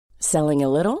Selling a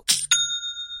little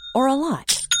or a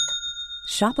lot?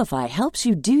 Shopify helps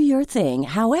you do your thing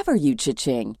however you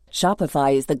cha-ching.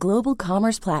 Shopify is the global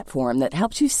commerce platform that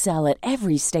helps you sell at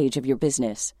every stage of your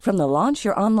business. From the launch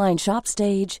your online shop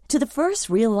stage to the first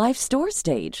real-life store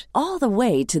stage, all the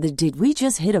way to the did we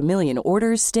just hit a million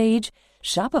orders stage.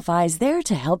 Shopify is there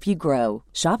to help you grow.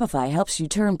 Shopify helps you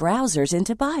turn browsers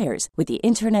into buyers with the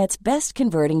internet's best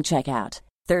converting checkout.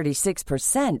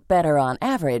 36% better on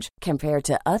average compared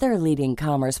to other leading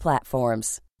commerce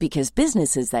platforms. Because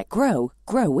businesses that grow,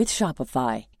 grow with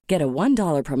Shopify. Get a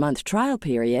 $1 per month trial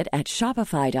period at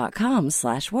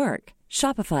shopify.com/work.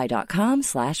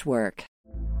 Shopify.com/work.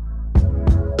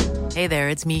 Hey there,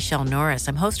 it's Michelle Norris.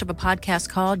 I'm host of a podcast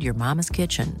called Your Mama's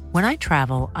Kitchen. When I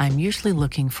travel, I'm usually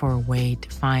looking for a way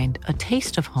to find a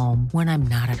taste of home when I'm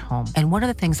not at home. And one of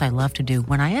the things I love to do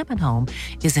when I am at home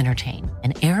is entertain.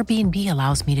 And Airbnb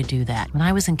allows me to do that. When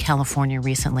I was in California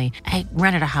recently, I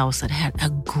rented a house that had a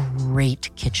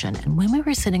great kitchen. And when we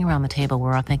were sitting around the table, we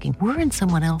were all thinking, we're in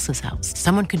someone else's house.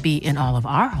 Someone could be in all of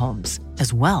our homes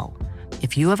as well.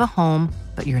 If you have a home,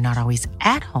 but you're not always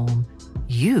at home,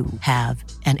 you have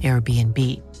an Airbnb.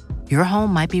 Your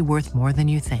home might be worth more than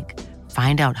you think.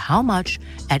 Find out how much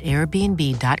at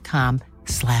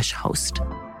airbnb.com/host.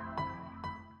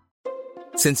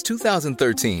 Since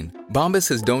 2013, Bombas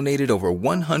has donated over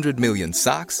 100 million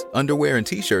socks, underwear, and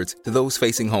T-shirts to those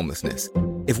facing homelessness.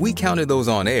 If we counted those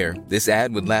on air, this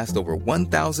ad would last over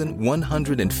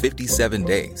 1,157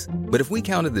 days. But if we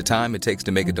counted the time it takes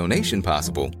to make a donation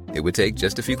possible, it would take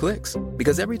just a few clicks.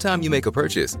 Because every time you make a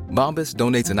purchase, Bombas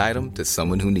donates an item to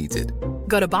someone who needs it.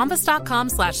 Go to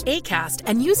bombas.com/ACAST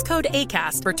and use code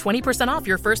ACAST for 20% off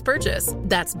your first purchase.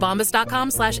 That's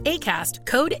bombas.com/ACAST,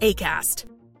 code ACAST.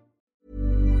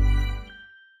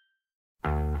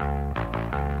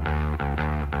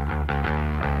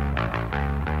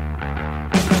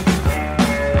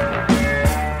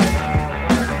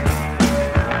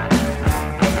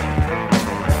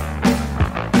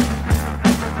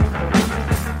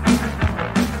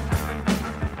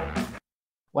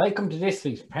 Welcome to this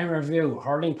week's Premier Review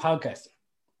Hurling Podcast,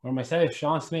 where myself,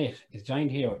 Sean Smith, is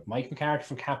joined here with Mike McCarthy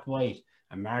from Cap White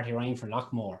and Marty Ryan from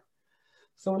Lockmore.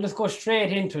 So let's go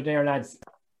straight into it there, lads.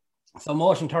 So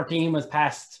Motion 13 was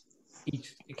passed.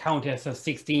 Each county has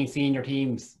 16 senior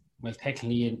teams. Well,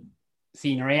 technically in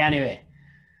Senior A anyway.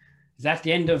 Is that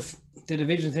the end of the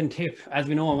divisions in TIP as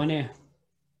we know them, isn't it,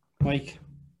 Mike?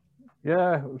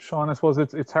 Yeah, Sean, I suppose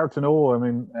it's hard to know. I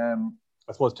mean,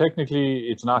 I suppose technically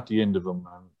it's not the end of them.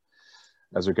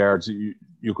 As regards,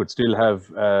 you could still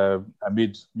have a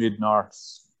mid-north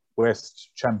west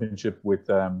championship with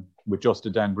just the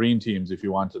Dan Breen teams if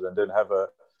you wanted, and then have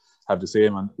the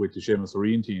same with the Seamus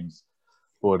Marine teams.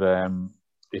 But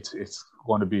it's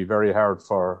going to be very hard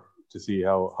to see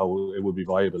how it would be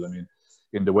viable. I mean,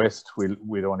 in the west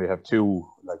we'd only have two,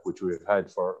 like which we've had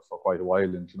for quite a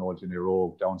while in Clonolty and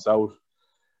Rogue. Down south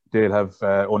they'll have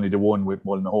only the one with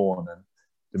Mullinahone, and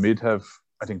the mid have,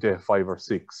 I think they have 5 or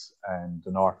 6, and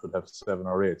the north would have 7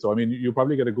 or 8. So I mean, you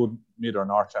probably get a good mid or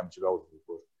north championship out of it.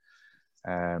 But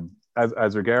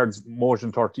as regards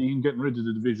Motion 13 getting rid of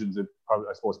the divisions,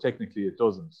 I suppose technically it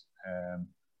doesn't.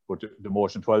 But the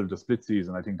Motion 12, the split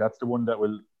season, I think that's the one that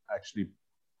will actually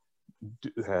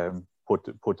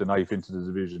put the knife into the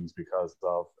divisions because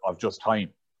of just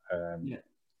time.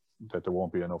 That there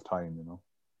won't be enough time, you know.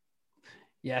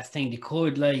 Yeah, I think they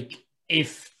could, like,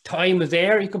 if time was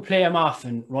there, you could play them off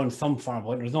and run some form,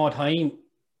 but there's no time,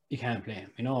 you can't play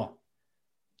them, you know.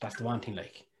 That's the one thing,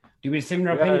 like. Do you have a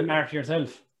similar opinion, Mark,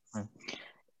 yourself?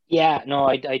 Yeah, no,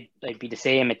 I'd be the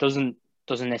same. It doesn't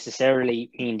necessarily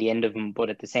mean the end of them, but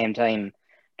at the same time,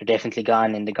 they're definitely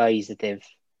gone in the guys that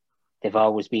they've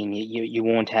always been. You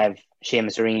won't have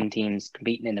Seamus Marine teams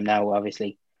competing in them now,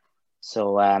 obviously.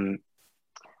 So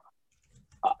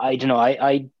I don't know.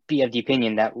 I'd be of the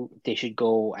opinion that they should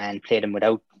go and play them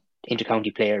without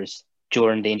intercounty players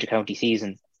during the intercounty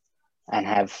season, and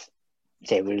have,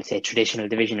 we'll say traditional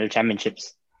divisional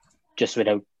championships just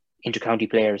without intercounty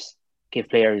players. Give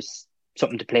players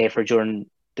something to play for during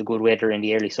the good weather in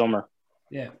the early summer.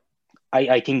 Yeah,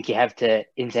 I think you have to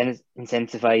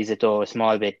incentivize it though a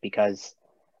small bit, because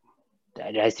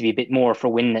there has to be a bit more for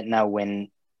winning it now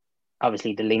when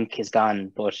obviously the link is gone.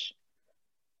 But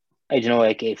I don't know,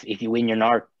 like if you win your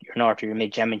north or your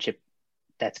mid championship,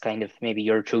 that's kind of maybe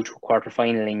you're through to a quarter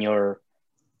final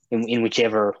in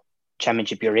whichever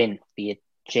championship you're in, be it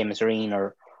Seamus Marine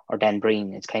or Dan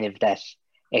Breen. It's kind of that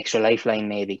extra lifeline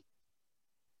maybe.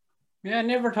 Yeah, I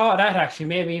never thought of that actually.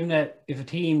 Maybe even that if a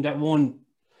team that won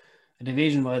a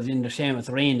division was in the Seamus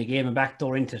Marine, they gave a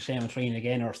backdoor into Seamus Marine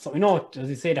again or something. You know, as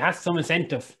you say, it has some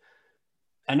incentive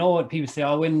I know what people say,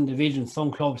 winning division,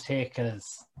 some clubs take it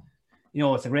as,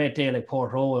 it's a great day like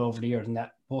Port Royal over the years and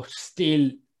that, but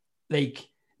still, like,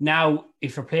 now,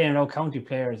 if you're playing around county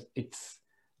players, it's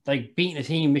like beating a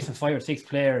team, missing 5 or 6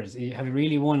 players. Have you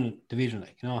really won division?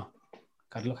 Like, got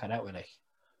to look at that way, like.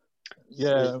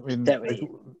 Yeah, I mean,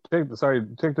 take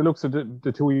the looks at the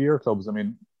 2-year clubs. I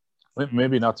mean,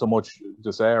 maybe not so much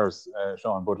the Sayers,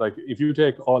 Sean, but like if you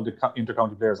take all the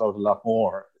inter-county players out a lot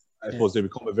more, I suppose they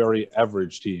become a very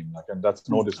average team. Like, and that's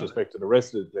no disrespect to the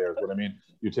rest of the players, but I mean,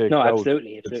 you take out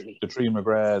absolutely. the Tree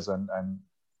McGraths and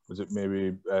was it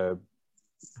maybe the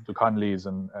Conleys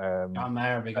and John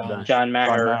Maher,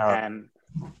 Liam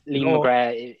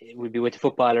McGrath it would be with the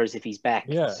footballers if he's back.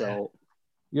 Yeah. So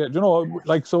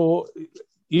so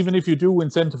even if you do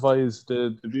incentivize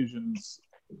the divisions,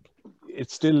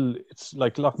 it's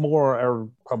like Loughmore are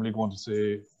probably going to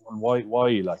say, well,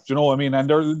 why? Like, do you know what I mean? And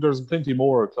there's plenty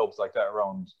more clubs like that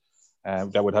around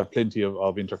that would have plenty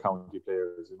of inter-county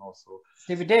players, So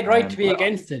they would dead right to be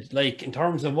against it. Like, in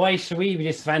terms of why should we be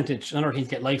disadvantaged? Other teams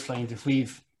get lifelines if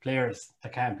we've players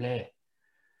that can't play.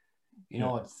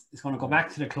 It's going to go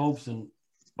back to the clubs and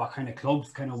what kind of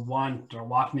clubs kind of want or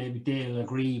what maybe they'll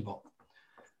agree. But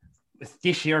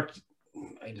this year,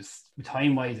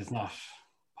 time-wise, it's not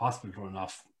possible to run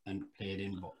off and play it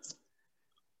in. But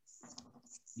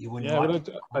you wouldn't. But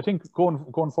I think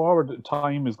going forward,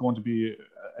 time is going to be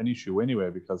an issue anyway,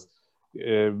 because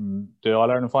the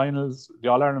All-Ireland finals, the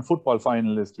All-Ireland football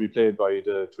final is to be played by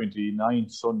the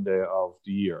 29th Sunday of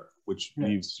the year, which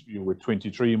leaves you with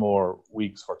 23 more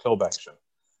weeks for club action.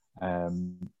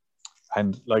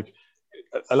 And like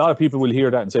a lot of people will hear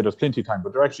that and say there's plenty of time,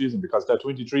 but there actually isn't, because that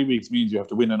 23 weeks means you have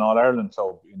to win an All-Ireland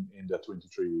club in that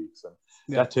 23 weeks. And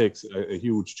that takes a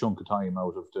huge chunk of time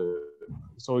out of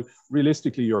so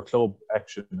realistically, your club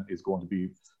action is going to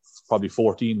be probably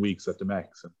 14 weeks at the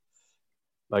max. And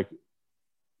like,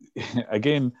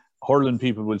 again, hurling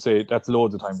people will say that's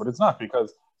loads of time, but it's not,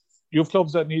 because you have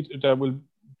clubs that will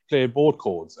play both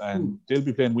codes and they'll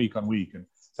be playing week on week. And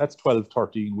that's 12,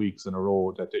 13 weeks in a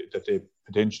row that they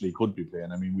potentially could be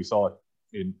playing. I mean, we saw it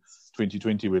in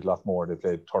 2020 with Loughmore. They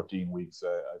played 13 weeks,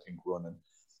 I think, running.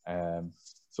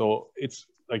 So it's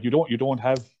like you don't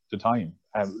have the time.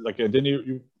 And then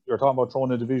you're talking about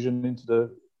throwing a division into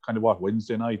the kind of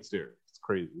Wednesday nights there. It's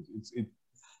crazy.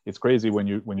 It's crazy when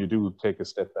you do take a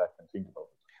step back and think about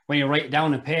it. When you write it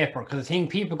down on paper, because I think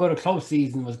people go to club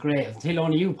season was great until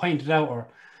only you pointed out, or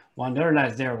one of the other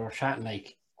lads there were chatting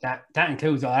like that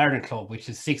includes the Ireland club, which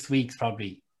is 6 weeks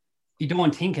probably. You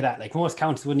don't think of that. Like, most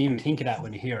counties wouldn't even think of that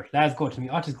when you hear it. Lads go to me,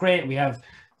 it's great, we have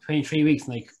 23 weeks,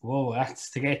 and like, whoa, that's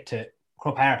to get to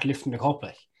Croke Park lifting the cup,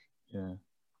 like. Yeah.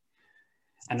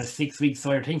 And there's 6 weeks,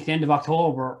 so you're thinking the end of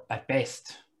October at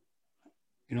best.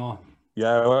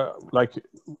 Yeah,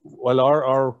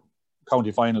 our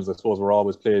county finals, I suppose, were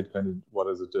always played kind of,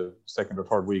 the second or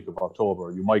third week of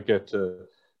October. You might get to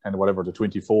kind of the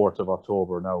 24th of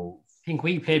October now. I think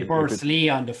we played Bursley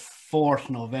on the 4th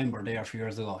of November there a few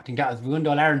years ago. I think that was, we won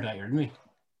the All-Ireland that year, didn't we? I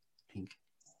think.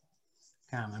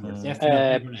 Can't remember.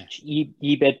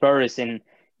 You bet Burris in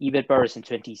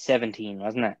 2017,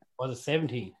 wasn't it? Was it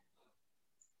 17?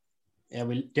 Yeah,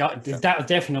 that was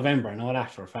definitely November. I know that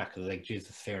for a fact. It was like,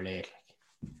 Jesus, fair late.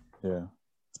 Yeah.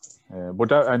 But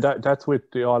that's with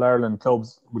the All-Ireland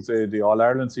clubs. Would say the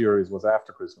All-Ireland series was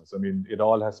after Christmas. I mean, it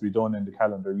all has to be done in the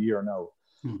calendar year now.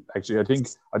 Actually, I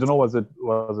don't know, was it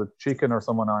Chicken or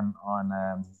someone on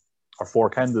or Four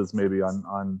Candles maybe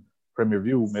on Premier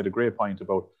View made a great point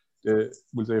about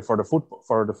for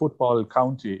the football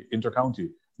county, inter-county.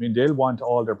 I mean, they'll want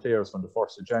all their players from the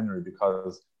 1st of January,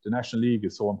 because the National League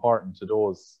is so important to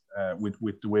those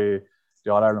with the way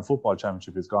the All-Ireland Football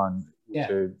Championship is gone,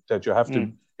 that you have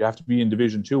to be in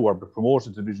Division 2 or be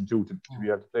promoted to Division 2 to be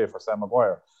able to play for Sam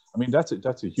Maguire. I mean, that's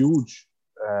a huge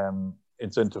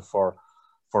incentive for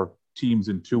teams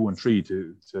in 2 and 3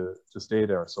 to stay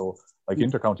there. So like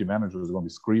inter-county managers are going to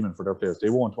be screaming for their players. They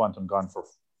won't want them gone for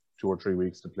 2 or 3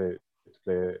 weeks to play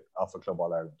off a Club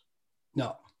All-Ireland.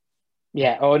 No.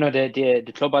 Yeah. Oh no,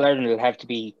 the Club All-Ireland will have to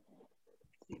be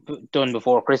done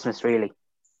before Christmas, really.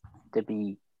 To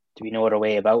be no other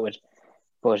way about it.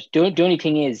 But the only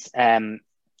thing is,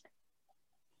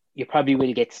 you probably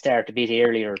will get started a bit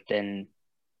earlier than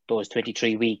those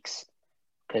 23 weeks,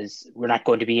 because we're not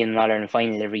going to be in an All-Ireland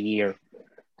final every year,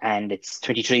 and it's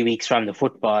 23 weeks from the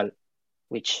football,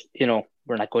 which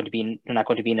we're not going to be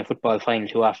in a football final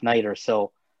too often either.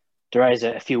 So there is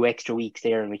a few extra weeks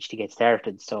there in which to get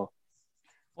started. So,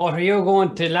 what are you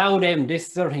going to allow them? This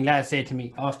is the other thing lads say to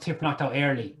me. Tip knocked out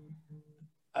early.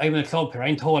 I'm a club here.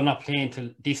 I'm told I'm not playing till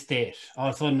this date. All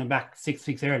of a sudden, I'm back 6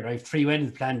 weeks earlier. I have 3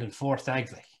 weddings planned and 4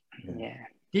 stags. Like, Yeah.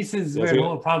 this is where the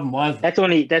whole problem was. That's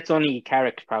only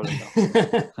Carrick's problem,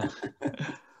 though.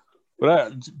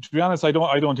 But to be honest, I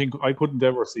don't think I couldn't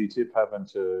ever see Tip having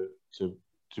to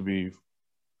be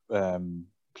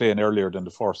playing earlier than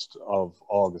the 1st of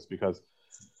August, because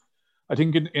I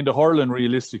think in the hurling,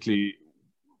 realistically,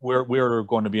 we're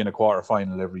going to be in a quarter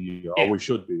final every year, or we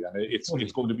should be, and it's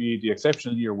going to be the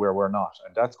exceptional year where we're not,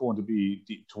 and that's going to be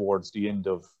towards the end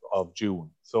of June.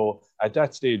 So at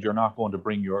that stage, you're not going to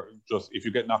bring if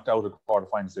you get knocked out of the quarter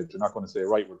final stage, you're not going to say,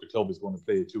 right, well, the club is going to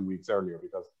play 2 weeks earlier,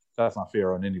 because that's not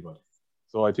fair on anybody.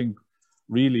 So I think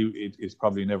really it's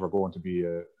probably never going to be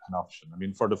an option. I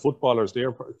mean, for the footballers,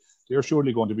 they're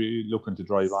surely going to be looking to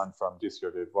drive on from this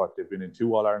year. They've been in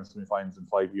 2 All-Ireland semi-finals in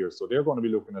 5 years, so they're going to be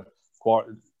looking at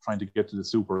trying to get to the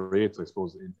Super 8s, I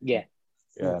suppose,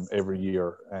 every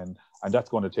year, and that's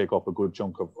going to take up a good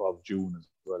chunk of June as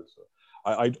well. So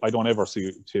I don't ever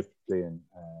see Tip playing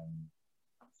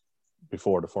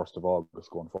before the 1st of August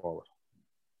going forward.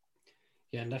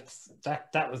 Yeah, and that's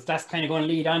kind of going to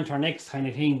lead on to our next kind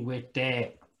of thing with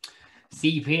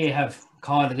CPA have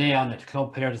called a day on it, the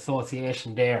Club Players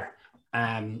Association there.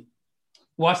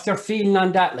 What's their feeling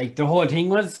on that? Like, the whole thing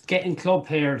was getting club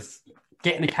players,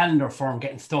 getting a calendar for them,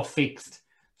 getting stuff fixed.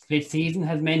 Split season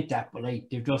has meant that, but like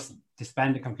they've just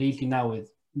disbanded completely now.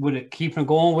 Would it keep them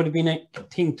going? Would it be a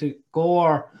thing to go,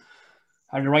 or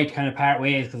are they right to kind of part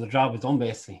ways because the job is done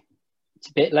basically? It's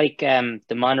a bit like the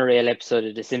monorail episode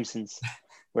of The Simpsons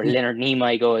where Leonard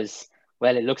Nimoy goes,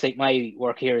 well, it looks like my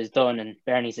work here is done, and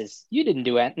Bernie says, you didn't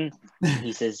do anything. And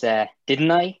he says,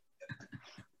 didn't I?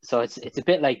 So it's a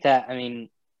bit like that. I mean,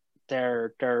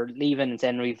 they're leaving and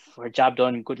saying we've our job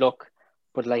done, good luck.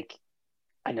 But like,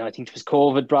 I think it was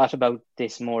COVID brought about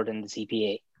this more than the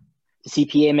CPA. The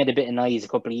CPA made a bit of noise a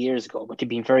couple of years ago, but they've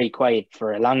been very quiet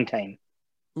for a long time.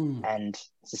 And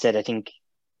as I said, I think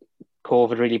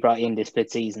COVID really brought in this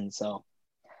split season. So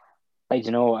I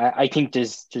don't know. I think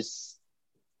there's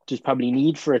probably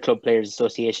need for a club players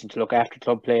association to look after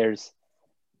club players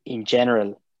in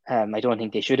general. I don't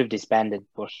think they should have disbanded,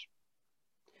 but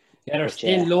there's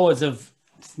still loads of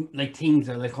like things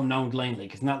that like come down the line.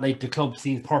 Like, it's not like the club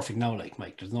seems perfect now. Like,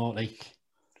 Mike, there's no like.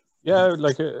 Yeah,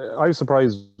 like I was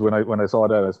surprised when I saw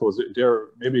that. I suppose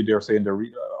they're saying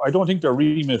I don't think their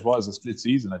remit was a split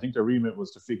season. I think their remit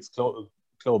was to fix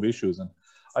club issues, and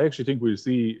I actually think we'll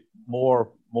see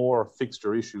more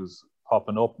fixture issues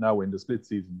popping up now in the split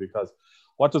season, because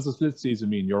what does the split season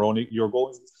mean? You're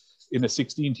going in a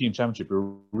 16-team championship.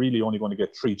 You're really only going to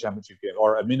get 3 championship games,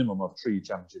 or a minimum of 3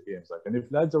 championship games. Like, and if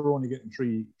lads are only getting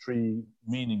three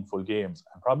meaningful games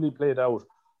and probably played out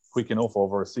quick enough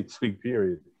over a 6-week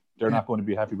period, they're not going to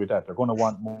be happy with that. They're going to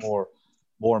want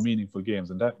more meaningful games,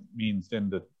 and that means then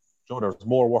that there's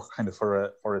more work kind of for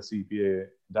a CPA in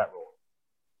that role.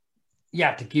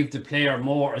 Yeah, to give the player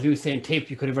more, as you were saying, Tip,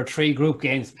 you could have 3 group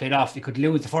games played off. You could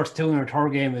lose the first 2 and your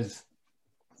third game is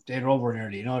they're over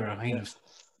nearly. They're kind of.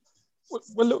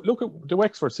 Well, look at the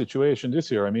Wexford situation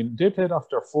this year. I mean, they played off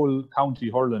their full county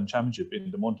hurling championship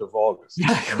in the month of August.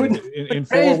 Yeah, in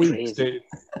 4 weeks.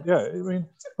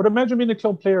 But imagine being a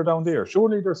club player down there.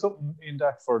 Surely there's something in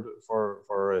that for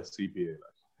a CPA.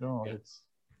 It's.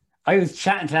 I was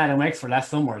chatting to that in Wexford last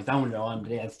summer. I was down there one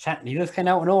day. I was chatting. He just kind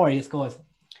of out and over. He just goes,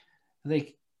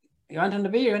 like, you went on the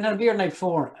beer the night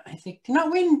before. I was like, did not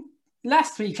win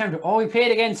last week championship? Oh, we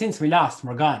played again since we lost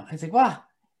and we're gone. I was like, what?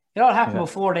 It all happened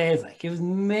about 4 days. Like, it was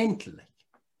mental. Like,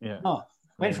 yeah. Oh,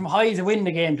 went from highs to winning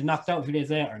the game to knocked out a few days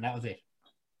later, and that was it.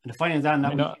 And the finals on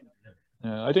that week.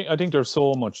 Yeah, I think there's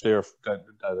so much there that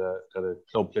a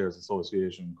club players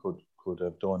association could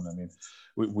have done. I mean,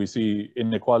 we see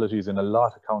inequalities in a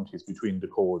lot of counties between the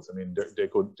codes. I mean,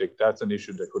 that's an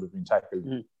issue that could have been tackled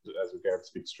as regards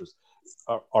fixtures.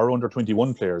 Our under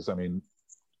 21 players, I mean,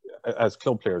 as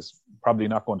club players, probably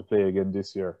not going to play again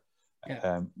this year.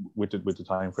 Yeah. With the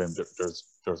time frame,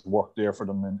 there's work there for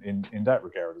them in that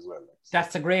regard as well.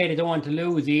 That's a grade they don't want to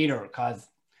lose either, because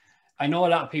I know a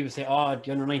lot of people say, oh,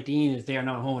 the under 19 is there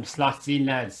now at home, slots in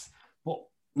lads, but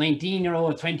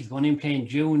 19-year-old 20s going in playing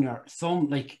junior, some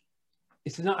like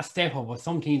it's not a step up, but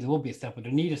some teams it would be a step up.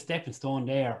 They need a stepping stone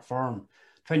there for them.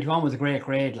 21 was a great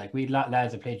grade. Like, we had a lot of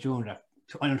lads that played junior.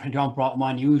 Under 21 brought them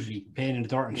on usually playing in the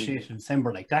dirt and shit in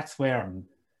December. Like, that's where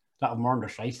a lot of them earned their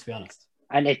stripes, to be honest.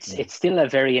 And it's still a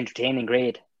very entertaining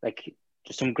grade. Like,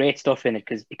 there's some great stuff in it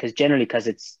because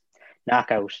it's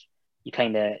knockout.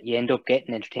 You end up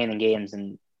getting entertaining games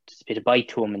and just a bit of bite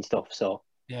to them and stuff. So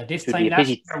yeah, this time last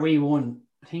year we won.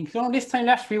 I think this time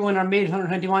last year we won our mid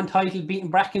 121 title,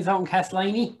 beating Brackens out in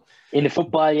Castleiney. In the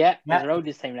football, yeah. I was Yeah. around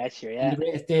this time last year, In yeah. the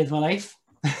greatest days of my life.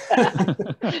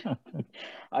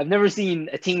 I've never seen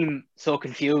a team so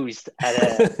confused at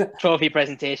a trophy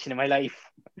presentation in my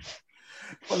life.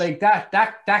 But like that,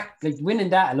 like winning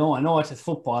that alone, I know it's just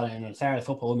football and it's hard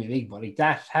football with me big, but like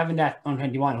that, having that on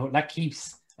 21, that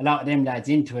keeps a lot of them lads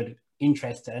into it,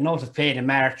 interested. I know it's played in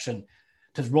March and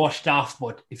just rushed off,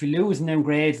 but if you're losing them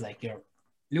grades, like you're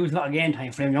losing a lot of game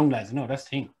time for them young lads, that's the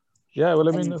thing. Yeah, well,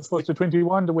 I mean, I suppose the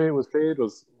 21, the way it was played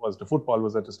was the football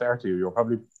was at the start of the year. You're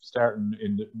probably starting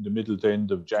in the middle to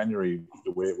end of January,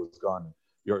 the way it was gone.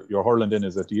 Your hurling then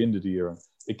is at the end of the year.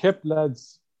 It kept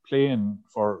lads playing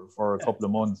for a couple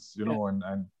of months,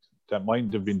 and that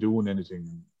mightn't have been doing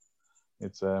anything.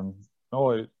 It's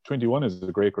 21 is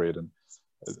a great grade, and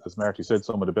as Marty said,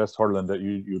 some of the best hurling that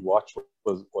you'd watch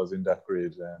was in that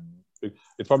grade.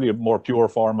 It's probably a more pure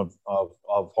form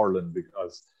of hurling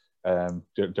because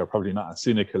they're probably not as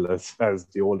cynical as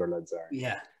the older lads are.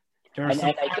 Yeah. There are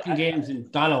some cracking games in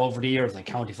Dalla over the years, like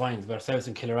county finals, where South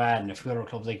and Killarad and a few other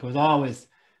clubs. Like it was always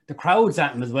the crowds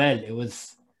at them as well. It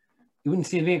was you wouldn't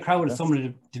see a big crowd at some of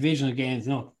the divisional games,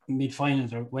 mid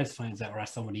finals or west finals that were at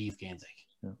some of these games.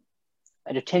 Like,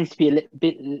 and there tends to be a little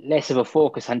bit less of a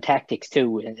focus on tactics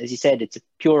too. And as you said, it's a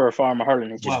purer form of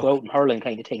hurling. It's just go out and hurling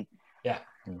kind of thing. Yeah.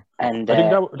 And I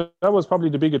think that was probably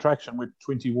the big attraction with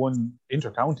 21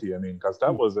 intercounty. I mean, because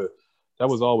that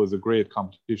was always a great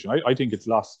competition. I think it's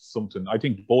lost something. I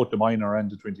think both the minor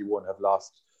and the 21 have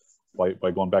lost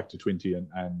by going back to 20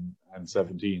 and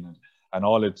 17. And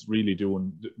all it's really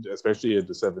doing, especially at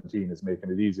the 17, is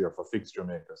making it easier for fixture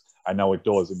makers. And now it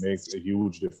does. It makes a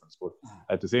huge difference. But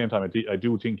at the same time, I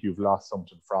do think you've lost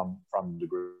something from the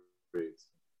grades.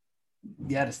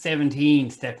 Yeah, the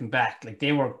 17 stepping back, like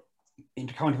they were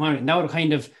intercounty minor. Now you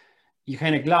kind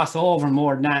of gloss over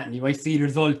more than that, and you might see the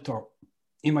result, or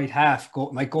you might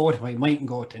mightn't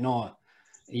go to.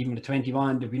 Even the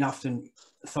 21, there've been often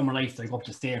summer nights like up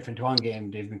to stay in 21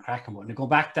 game. They've been cracking, but when they go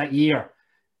back that year,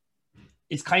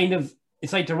 it's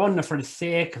like they're running it for the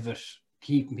sake of it,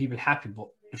 keeping people happy, but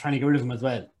they're trying to get rid of them as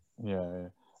well. Yeah.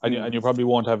 And you probably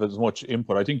won't have as much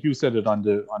input. I think you said it on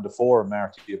the forum,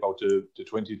 Marty, about the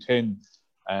 2010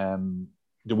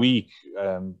 the week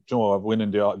of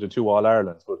winning the two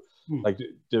All-Irelands. But like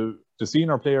the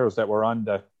senior players that were on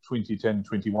that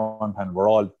 2010-21 panel were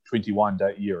all 21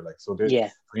 that year. Like so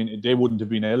they wouldn't have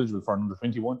been eligible for another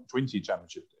 20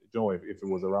 championship, if it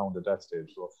was around at that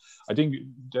stage. So I think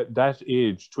that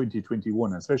age,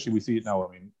 2021, especially we see it now.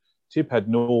 I mean, Tip had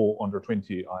no under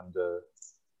 20 on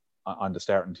the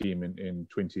starting team in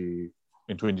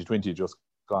 2020 just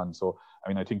gone. So I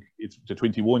mean, I think it's the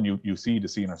 21 you see the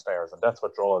senior stars, and that's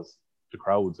what draws the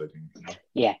crowds, I think.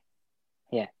 Yeah.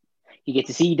 You get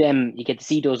to see them. You get to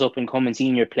see those up and coming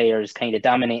senior players kind of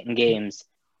dominating games.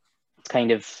 It's kind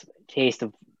of a taste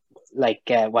of like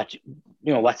what's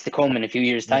to come in a few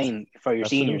years' time for your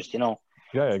seniors.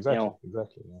 Yeah, exactly.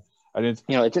 Exactly. Yeah. And it's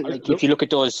like if you look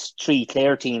at those three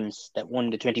Clare teams that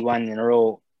won the 21 in a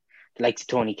row, the likes of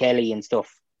Tony Kelly and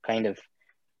stuff, kind of.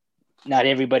 Not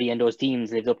everybody in those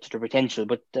teams lived up to their potential,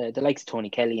 but the likes of Tony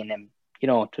Kelly and them,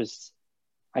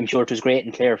 I'm sure it was great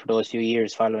in Clare for those few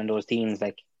years following those teams.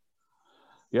 Like,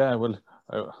 yeah, well,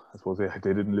 I suppose they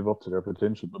didn't live up to their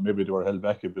potential, but maybe they were held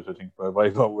back a bit, I think, by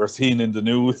what we're seeing in the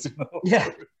news. Yeah,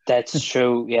 that's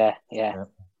true. Yeah.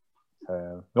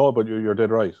 No, but you're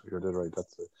dead right. You're dead right.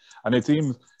 That's it. And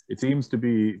it seems to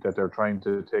be that they're trying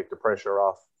to take the pressure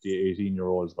off the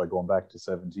 18-year-olds by going back to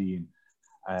 17.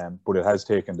 But it has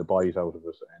taken the bite out of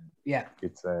it, and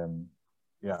it's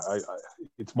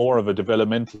it's more of a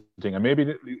developmental thing. And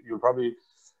maybe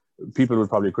people will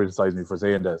probably criticize me for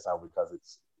saying this now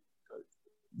because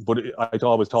but I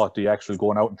always thought the actual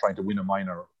going out and trying to win a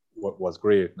minor was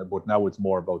great, but now it's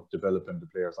more about developing the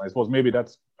players. And I suppose maybe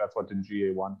that's what the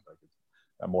GA wants, like it's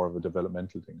more of a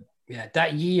developmental thing. Yeah,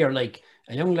 that year, like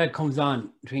a young lad comes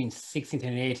on between 16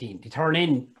 and 18, they turn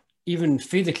in even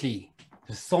physically.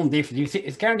 There's some difference. You see,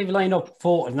 it's guaranteed to line up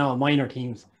photos now, minor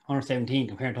teams, under 17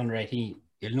 compared to under 18.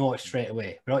 You'll know it straight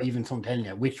away, without even some telling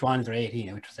you which ones are 18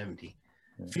 and which are 17.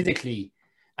 Physically,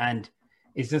 and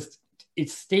it's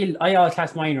still, I always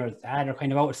class minors they're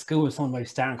kind of out of school, some might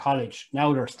start in college,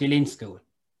 now they're still in school.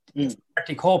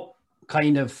 Arctic Cup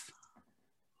kind of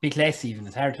bit less even,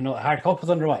 it's hard to know. Arctic Cup was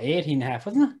under 18 and a half,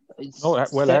 wasn't it? No,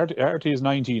 well, RT is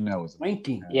 19 now, isn't it?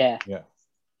 19. Yeah.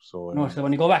 So so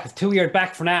when you go back, it's 2 years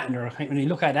back from that, and when you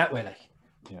look at it that way,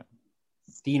 like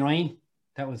Dean Ryan,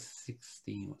 that was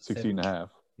 16 and a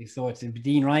half. So it's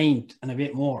Dean Ryan and a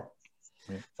bit more.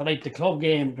 So like the club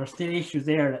game, there's still issues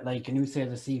there that like, and you say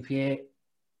the CPA,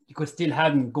 you could still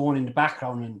have them going in the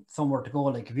background and somewhere to go.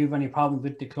 Like if you have any problems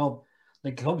with the club,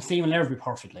 like club scene will never be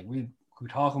perfect. Like we could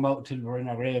talk about until we're in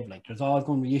our grave. Like there's always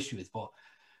going to be issues, but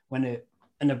when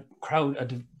the crowd,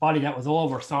 the body that was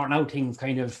over, sorting out things,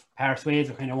 kind of parts ways,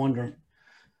 are kind of wondering,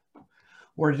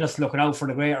 we're just looking out for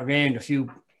the greater game, the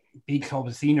few big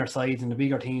clubs, senior sides, and the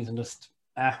bigger teams, and just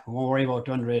we won't worry about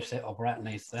the underage setup or that.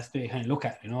 Nice, that's the way you kind of look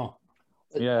at it, you know.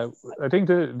 Yeah, I think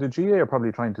the GA are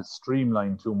probably trying to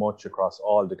streamline too much across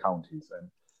all the counties, and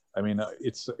I mean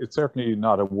it's certainly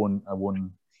not a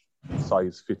one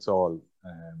size fits all,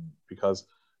 because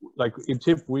like in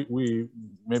Tip we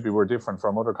maybe we're different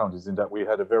from other counties in that we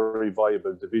had a very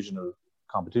viable divisional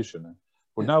competition,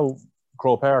 but now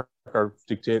Croke Park are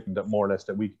dictating that more or less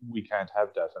that we can't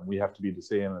have that, and we have to be the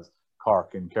same as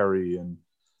Cork and Kerry and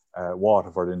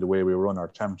Waterford in the way we run our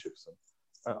championships.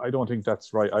 And I don't think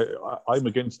that's right. I'm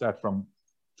against that from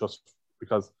just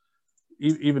because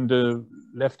even the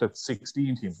left at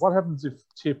 16 teams. What happens if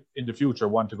Tip in the future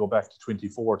want to go back to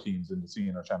 24 teams in the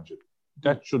senior championship?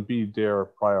 That should be their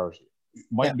priority. It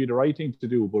mightn't be the right thing to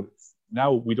do, but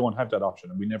now we don't have that option,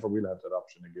 and we never will have that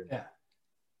option again. Yeah.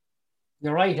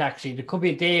 You're right, actually. There could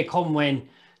be a day come when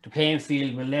the playing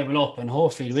field will level up, and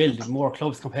hopefully it will. There's more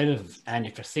clubs competitive. And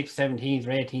if there's 6, 7 teams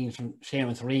or 8 teams from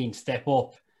Seamus Arene step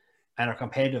up and are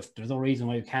competitive, there's no reason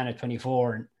why we can't at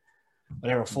 24 and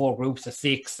whatever, 4 groups of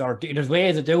 6. Or there's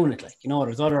ways of doing it. Like, you know,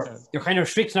 there's other, you're kind of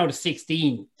restricted now to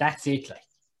 16. That's it. Like,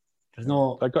 there's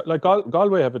no. Like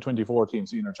Galway have a 24 team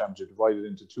senior championship divided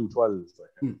into 2 12s.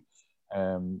 Like,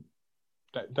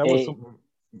 that was something.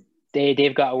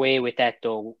 They've got away with that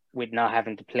though, with not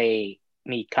having to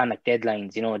meet Connacht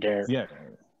deadlines.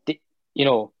 You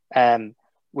know,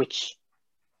 which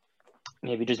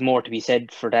maybe there's more to be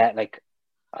said for that. Like,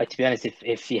 to be honest,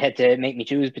 if you had to make me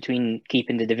choose between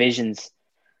keeping the divisions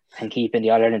and keeping the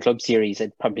All Ireland Club Series,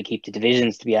 I'd probably keep the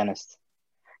divisions. To be honest,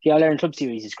 the All Ireland Club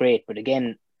Series is great, but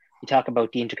again, you talk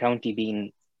about the intercounty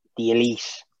being the elite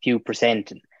few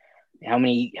percent. And how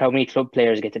many club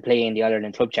players get to play in the All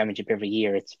Ireland Club Championship every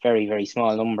year? It's very, very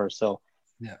small numbers. So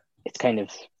it's kind of,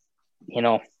 you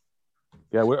know.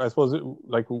 Yeah, I suppose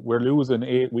we're losing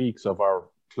 8 weeks of our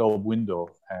club window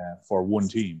for one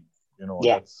team. You know.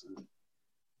 Yeah.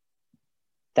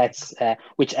 That's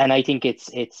which, and I think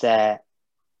it's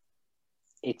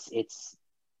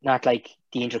not like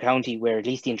the intercounty, where at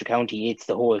least the intercounty it's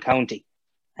the whole county.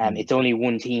 It's only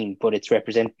one team, but it's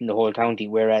representing the whole county.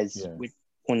 Whereas with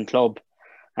one club,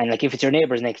 and like if it's your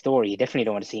neighbours next door, you definitely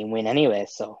don't want to see him win anyway.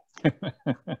 So,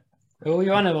 who are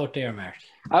you on about there, Mark?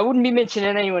 I wouldn't be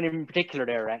mentioning anyone in particular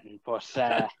there, Renton, but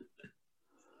the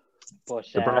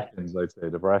Brackens, I'd say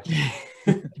the Brackens.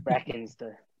 The Brackens,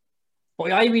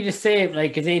 But I'd be the same.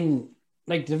 Like, as in,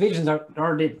 like divisions are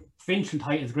the provincial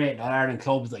title is great. All Ireland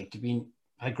clubs like to be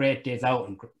had great days out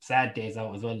and sad days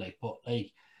out as well. Like, but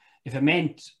like, if it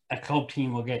meant a club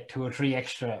team will get 2 or 3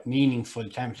 extra meaningful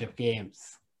championship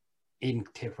games in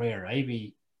Tipperary, I'd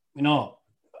be, you know,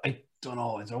 I don't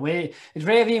know. Is there a way? Is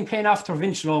Ravine playing after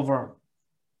provincial over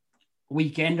a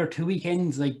weekend or 2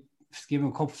 weekends? Like, just give them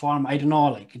a cup form. I don't know.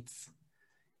 Like, it's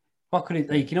what could it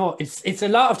like? You know, it's a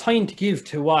lot of time to give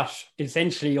to what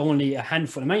essentially only a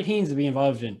handful. How many teams to be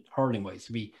involved in hurling wise? It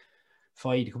could be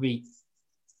 5. It could be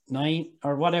 9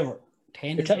 or whatever.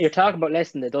 10. You're talking about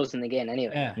less than a dozen again,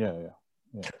 anyway. Yeah.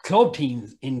 Club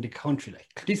teams in the country,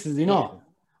 like this is, you know,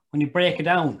 when you break it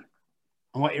down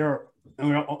and what you're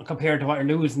compared to what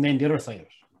you're losing, then the other side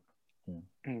of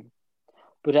it.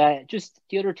 But just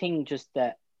the other thing, just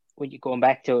that when you're going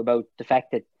back to about the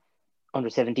fact that under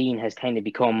 17 has kind of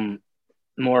become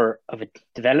more of a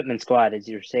development squad, as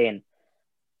you're saying,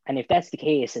 and if that's the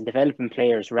case, and developing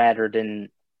players rather than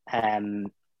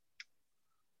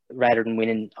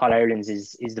winning All Irelands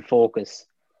is the focus,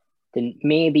 then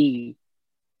maybe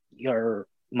your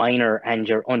minor and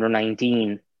your under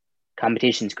 19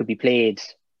 competitions could be played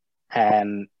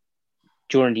during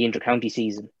the inter-county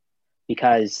season,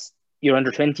 because your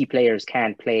under 20 players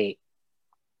can't play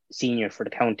senior for the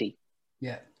county.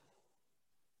 Yeah.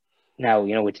 Now,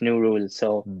 you know, with new rules,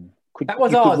 so that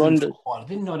was always in football. I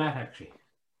didn't know that actually.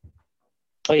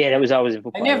 Oh yeah, that was always in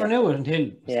football. I never knew it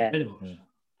until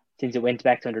since it went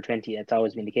back to under 20, that's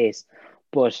always been the case.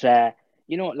 But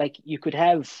you know, like you could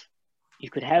have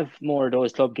more of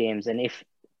those club games, and if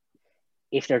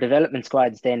they're development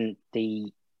squads, then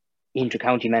the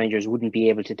inter-county managers wouldn't be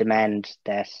able to demand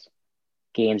that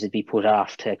games would be put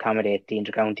off to accommodate the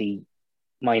inter-county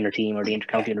minor team or the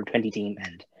inter-county under 20 team,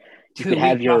 and you could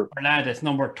have your lad that's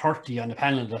number 30 on the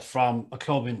panel that's from a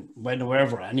club in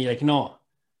wherever, and you're like, no,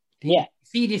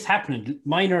 see this happening.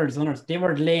 Minors, they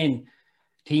were delaying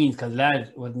teams because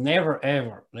lad would never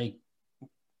ever, like,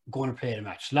 going to play the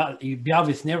match. You'd be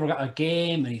obvious, never got a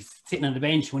game, and he's sitting on the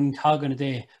bench winning tug on a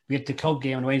day. We get the club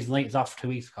game on Wednesday night, it's off for 2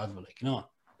 weeks because of it, like, you know.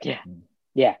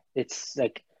 Yeah. It's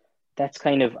like, that's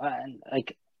kind of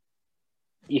like,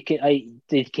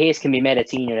 the case can be made at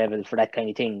senior level for that kind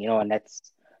of thing, you know, and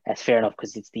that's fair enough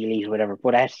because it's the elite or whatever.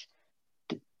 But at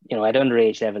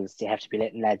underage levels, they have to be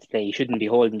letting lads play. You shouldn't be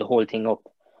holding the whole thing up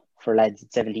for lads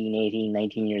at 17, 18,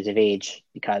 19 years of age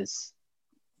because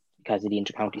of the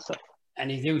intercounty stuff.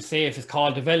 And as you say, if it's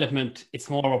called development, it's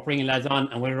more about bringing lads on,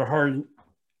 and whether they're hurling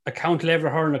a county level or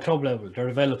hurling a club level, they're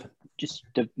developing. Just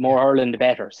the more hurling, the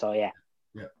better. So, yeah.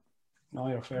 No,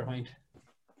 you're a fair point.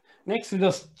 Next, we'll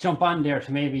just jump on there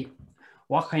to maybe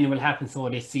what kind of will happen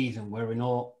this season, where we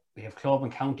know we have club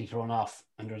and county to run off,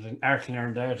 and there's an article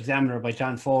in the Examiner by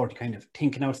John Ford kind of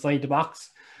thinking outside the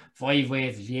box. 5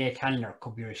 ways the GA calendar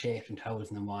could be reshaped in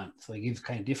 2001. So he gives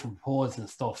kind of different proposals and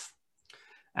stuff.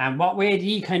 And what way do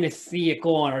you kind of see it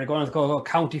going? Are they going to go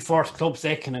county first, club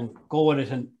second, and go with it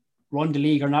and run the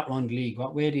league or not run the league?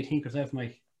 What way do you think yourself,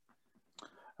 Mike?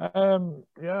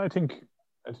 I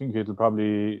think it'll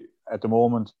probably, at the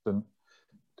moment, and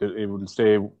it will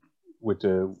stay with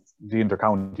the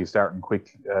intercounty starting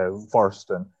quick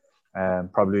first,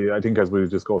 and probably, I think, as we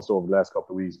discussed over the last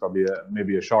couple of weeks, probably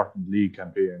maybe a shortened league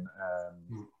campaign,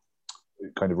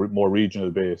 kind of more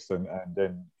regional based, and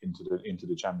then into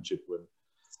the championship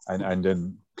and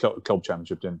then club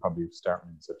championship then probably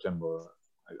starting in September.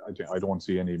 I don't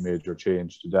see any major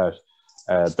change to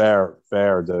that.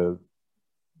 Bear the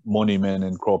money men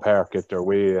in Croke Park get their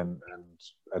way and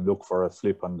look for a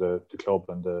flip on the club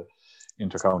and the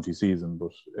intercounty season.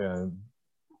 But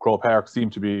Croke Park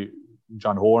seemed to be,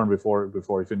 John Horn before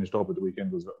he finished up at the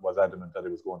weekend was adamant that he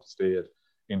was going to stay at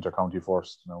intercounty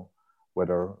first. You know,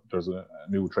 whether there's a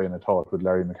new train of thought with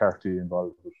Larry McCarthy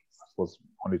involved, but I suppose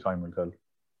only time will tell.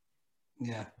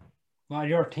 Yeah. What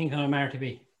you're thinking of, Marty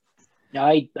B? Yeah,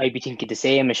 I'd be thinking the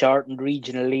same, a shortened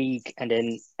regional league and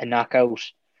then a knockout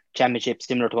championship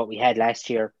similar to what we had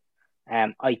last year.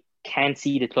 I can't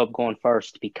see the club going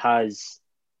first because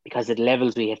of the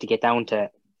levels we have to get down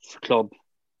to for club.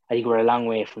 I think we're a long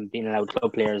way from being allowed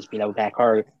club players being allowed back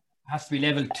hurl. It has to be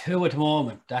level 2 at the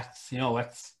moment. That's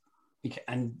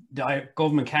and the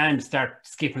government can start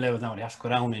skipping levels now. They have to go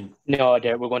down in. No,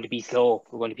 we're going to be slow.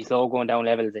 We're going to be slow going down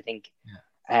levels, I think.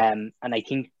 Yeah. And I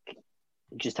think,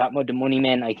 just talking about the money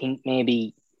men, I think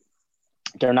maybe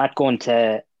we're not going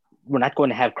to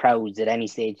have crowds at any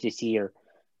stage this year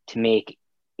to make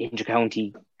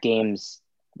intercounty games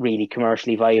really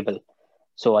commercially viable.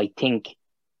 So I think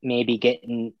maybe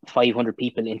getting 500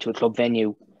 people into a club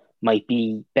venue might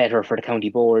be better for the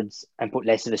county boards and put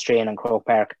less of a strain on Croke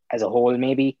Park as a whole,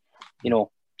 maybe. You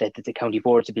know, that the county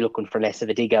boards will be looking for less of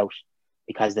a dig out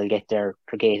because they'll get their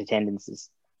gate attendances.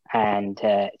 And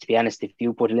to be honest, if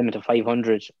you put a limit of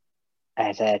 500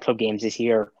 at club games this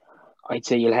year, I'd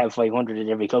say you'll have 500 at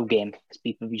every club game because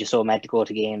people will be just so mad to go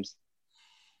to games.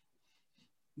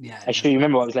 Yeah, I should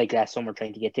remember what it was like last summer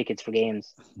trying to get tickets for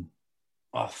games.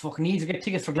 Oh, fucking need to get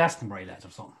tickets for Glastonbury, lads,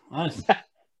 or something.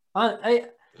 Honestly.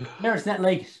 There's not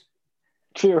like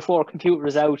 3 or 4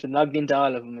 computers out and logged into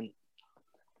all of them.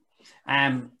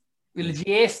 Will the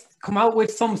GAs come out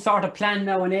with some sort of plan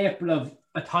now in April of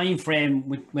a time frame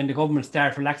when the government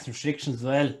start relaxing restrictions as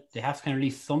well? They have to kind of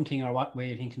release something, or what way are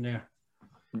you thinking there?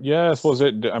 Yeah, I suppose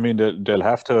they'll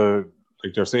have to,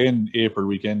 like they're saying April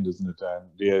weekend, isn't it?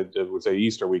 And they would say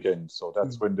Easter weekend, so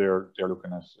that's when they're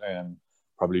looking at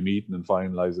probably meeting and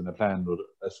finalising a plan. But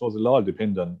I suppose it'll all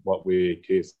depend on what way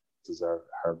cases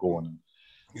are going.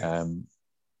 I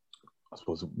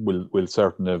suppose will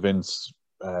certain events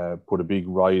put a big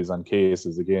rise on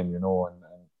cases again, you know, and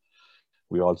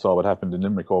we all saw what happened in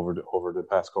Limerick over the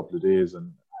past couple of days,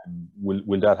 and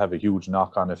will that have a huge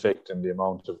knock-on effect in the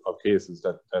amount of cases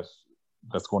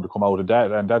that's going to come out of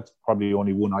that? And that's probably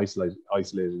only one isolated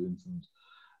incident.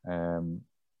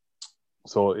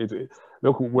 So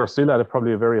look, we're still at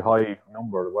probably a very high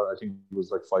number. Well, I think it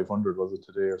was like 500, was it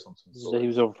today or something? So he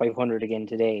was over 500 again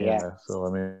today. Yeah. So I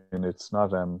mean, it's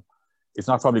not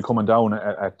probably coming down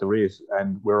at the rate,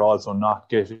 and we're also not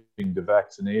getting the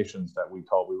vaccinations that we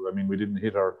thought we were. I mean, we didn't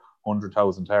hit our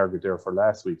 100,000 target there for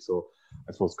last week. So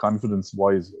I suppose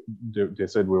confidence-wise, they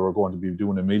said we were going to be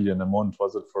doing 1 million a month.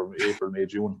 Was it for April, May,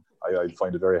 June? I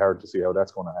find it very hard to see how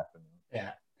that's going to happen.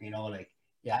 Yeah, you know, like.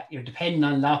 Yeah, you're depending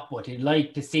on that, but you'd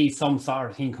like to see some sort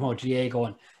of thing come out of GA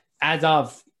going. As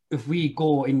of, if we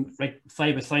go in like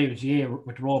side by side with GA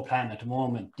with the road plan at the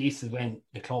moment, this is when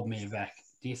the club may back.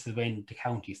 This is when the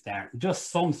county start. Just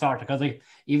some sort of, because like,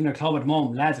 even the club at the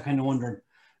moment, lads are kind of wondering,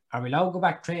 are we allowed to go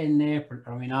back training in April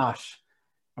or are we not?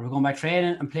 Are we going back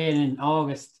training and playing in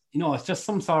August it's just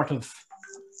some sort of.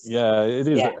 Yeah, it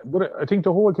is. Yeah. But I think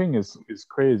the whole thing is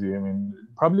crazy. I mean,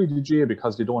 probably the GA,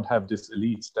 because they don't have this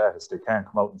elite status, they can't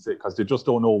come out and say, because they just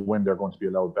don't know when they're going to be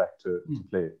allowed back to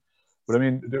play. But I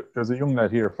mean, there's a young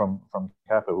lad here from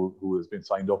Kappa who has been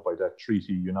signed up by that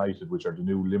Treaty United, which are the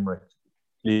new Limerick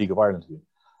League of Ireland team.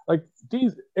 Like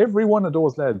every one of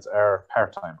those lads are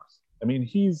part-timers. I mean,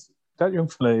 that young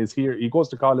fella is here. He goes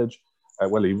to college.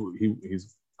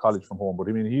 He's college from home, but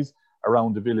I mean, he's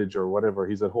around the village or whatever.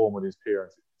 He's at home with his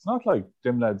parents. It's not like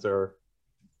them lads are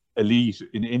elite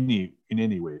in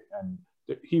any way. And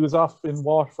he was off in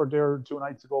Waterford there 2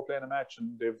 nights ago playing a match,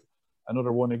 and they've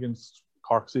another one against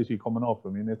Cork City coming up. I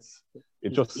mean,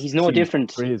 he's no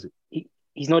different. Crazy.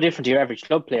 He's no different to your average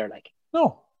club player, like.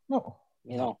 No.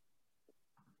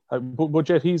 But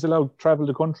yet he's allowed to travel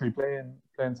the country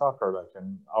playing soccer, like,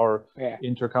 and our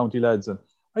inter-county lads. And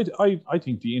I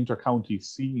think the inter-county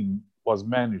scene was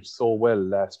managed so well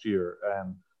last year,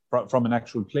 from an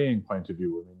actual playing point of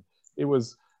view. I mean, there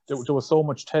was so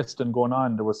much testing going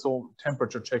on. There was so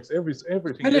temperature checks,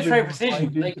 everything. Military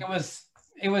precision, like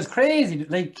it was crazy.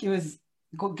 Like it was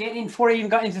getting before he even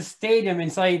got into the stadium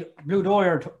inside Blue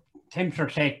Door, temperature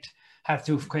checked, have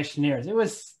to do questionnaires. It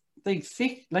was like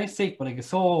sick, but like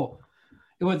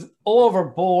it was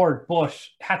overboard, but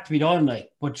had to be done.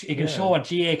 Like, but it can show what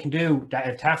GA can do. That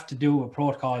it have to do with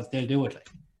protocols, they'll do it. Like.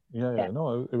 Yeah.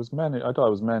 No, it was managed. I thought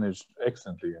it was managed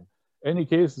excellently. And any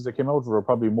cases that came out were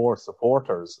probably more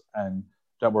supporters and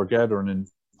that were gathering in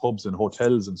pubs and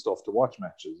hotels and stuff to watch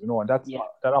matches. And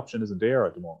that option isn't there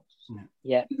at the moment.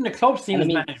 Yeah. Even the club scene was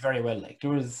managed very well. Like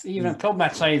there was even a club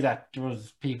match size that there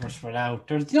was people spread out.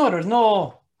 There's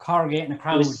no corrugating a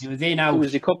crowd. It was in out. There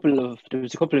was a couple of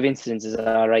incidences,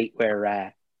 all right,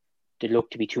 where there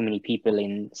looked to be too many people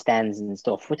in stands and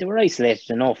stuff, but they were isolated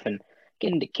enough. And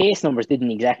again, the case numbers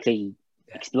didn't exactly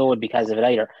explode because of it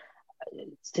either.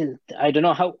 Still, I don't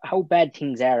know how bad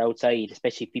things are outside,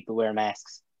 especially if people wear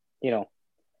masks.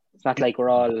 It's not like we're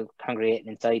all congregating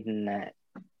inside in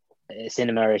a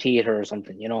cinema or a theatre or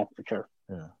something, for sure.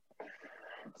 Yeah.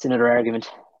 It's another argument.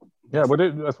 Yeah, but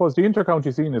I suppose the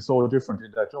inter-county scene is so different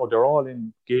in that they're all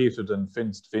in gated and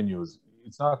fenced venues.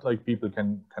 It's not like people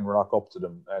can rock up to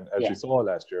them. And as you saw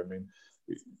last year, I mean,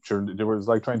 sure, there was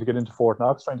like trying to get into Fort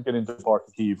Knox, trying to get into Park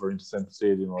Keeve or into Central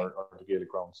Stadium or the Gaelic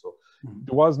ground. So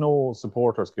there was no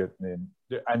supporters getting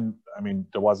in. And I mean,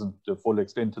 there wasn't the full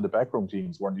extent to the backroom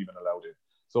teams weren't even allowed in.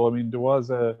 So, I mean,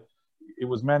 it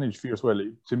was managed fierce well.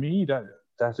 To me,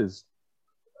 that is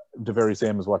the very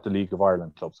same as what the League of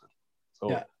Ireland clubs did.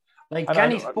 So, like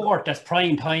any sport that's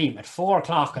prime time at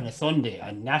 4:00 on a Sunday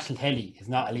on national telly is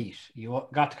not elite. You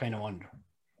got to kind of wonder.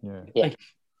 Yeah. Like,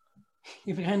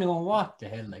 if you kind of go, what the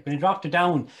hell? Like when they dropped it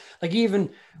down, like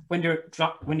even when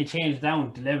they changed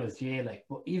down the levels,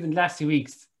 but even last 2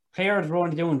 weeks, players were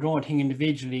only doing their own thing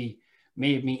individually,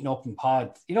 maybe meeting up in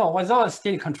pods. It was all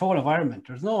still controlled environment.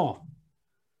 There's no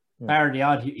bar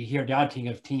you hear the odd thing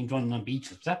of teams running on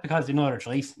beaches. Is that because they know they're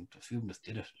racing? A few of them just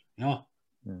did it, Yeah.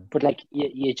 But like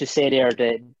you just say there,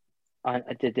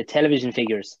 the television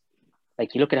figures,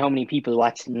 like you look at how many people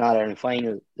watched the All Ireland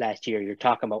final last year, you're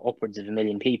talking about upwards of 1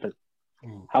 million people.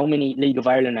 How many League of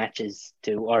Ireland matches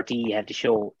do RTE have to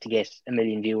show to get 1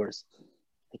 million viewers?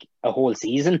 Like a whole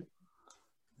season?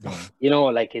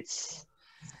 Like it's...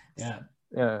 Yeah.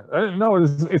 No,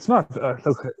 it's not...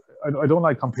 look, I don't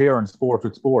like comparing sport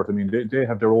with sport. I mean, they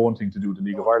have their own thing to do, the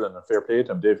League of Ireland, and fair play to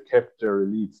them. They've kept their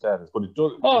elite status. But it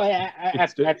does...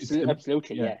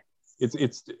 Absolutely, yeah.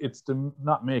 It's the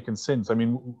not making sense. I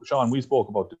mean, Sean, we spoke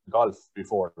about the golf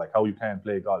before, like how you can't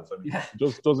play golf. I mean, it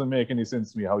just doesn't make any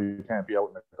sense to me how you can't be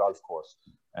out in a golf course.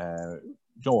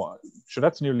 Sure,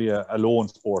 that's nearly a lone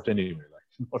sport anyway.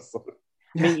 Like,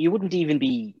 I mean, you wouldn't even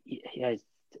be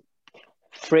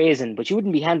phrasing, but you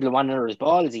wouldn't be handling one another's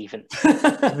balls even.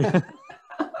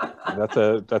 That's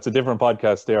a different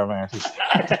podcast there, Marty.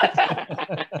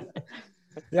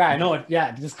 Yeah, I know it.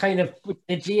 Yeah, just kind of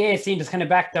the GA scene just kind of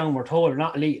back down. We're told we're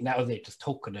not elite, and that was it. Just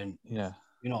took it in. Yeah,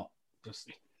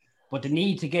 but the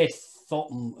need to get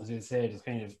something, as I said, is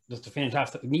kind of just to finish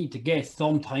off. The need to get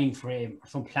some time frame or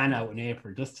some plan out in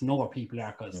April, just to know where people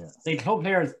are, because the club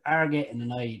players are getting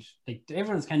annoyed. Like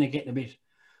everyone's kind of getting a bit.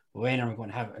 When are we going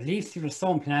to have it? At least if there's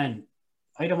some plan,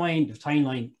 I don't mind the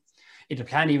timeline. If the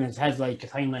plan even has like a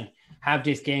timeline, have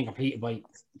this game completed by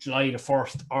July the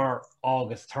 1st or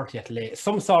August 30th late.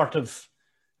 Some sort of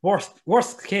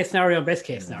worst case scenario, best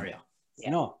case scenario.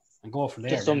 And go from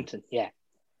there. Just something, yeah.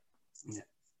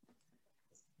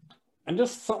 And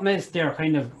just something else there,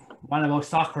 kind of one about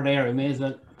soccer there. We may as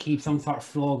well keep some sort of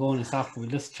flow going in soccer. We'll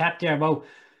just chat there about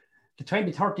the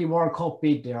 2030 World Cup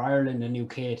bid there, Ireland and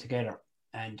UK together.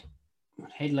 And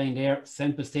headline there,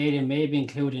 Semple Stadium may be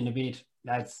included in a bid.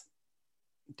 Lads,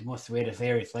 they must wait a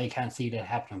various. I can't see that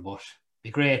happening, but it'd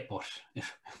be great, but it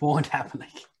won't happen.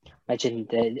 Like, Imagine,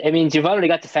 you've already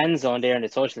got the fan zone there in the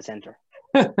social centre.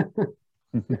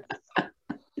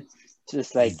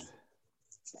 Just like,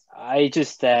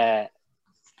 there's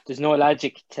no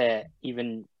logic to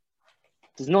it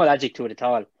at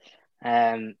all.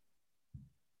 The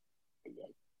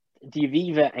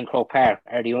Aviva and Croke Park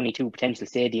are the only two potential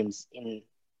stadiums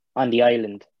on the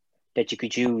island that you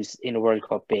could use in a World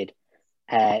Cup bid.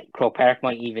 Croke Park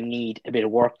might even need a bit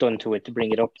of work done to it to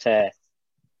bring it up to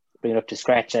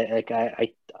scratch.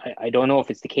 I don't know if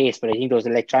it's the case, but I think those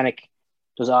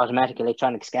automatic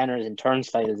electronic scanners and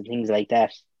turnstiles and things like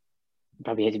that,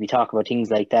 probably have to be talking about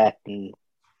things like that, and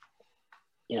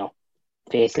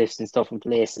facelifts and stuff in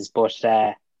places. But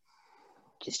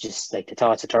just like the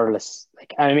thoughts of Thurles.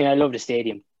 Like, I mean, I love the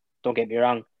stadium. Don't get me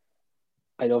wrong.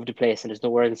 I love the place, and there's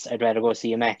nowhere else I'd rather go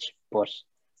see a match. But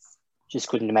just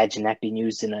couldn't imagine that being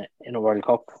used in a World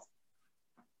Cup.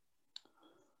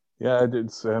 Yeah,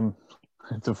 it's a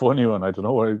funny one. I don't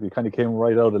know, it kind of came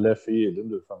right out of left field,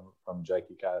 didn't it, from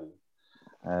Jackie Cahill.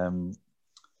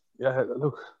 Yeah,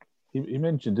 look, he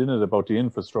mentioned, didn't it, about the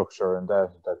infrastructure and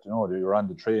that you're on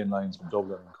the train lines from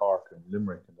Dublin and Cork and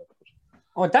Limerick and that.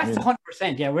 Oh, that's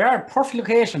 100%. Yeah, we are a perfect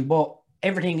location, but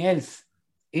everything else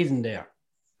isn't there.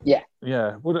 Yeah.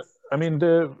 Yeah, but I mean,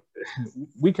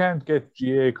 we can't get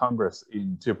GA Congress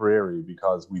in Tipperary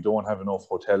because we don't have enough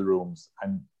hotel rooms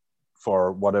and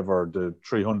for whatever the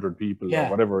 300 people or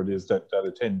whatever it is that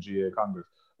attend GA Congress.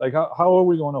 Like, how are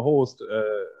we going to host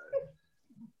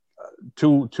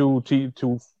two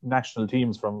national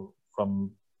teams from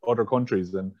other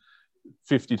countries and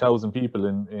 50,000 people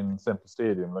in Semple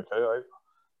Stadium? Like,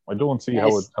 I don't see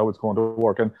how it's going to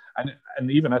work. And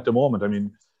even at the moment, I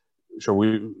mean, sure,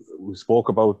 we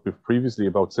spoke previously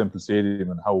about Semple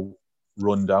Stadium and how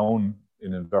run down,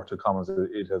 in inverted commas,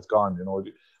 it has gone.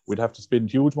 We'd have to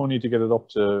spend huge money to get it up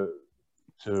to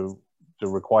the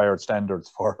required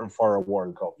standards for a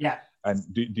World Cup. Yeah. And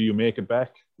do you make it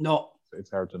back? No.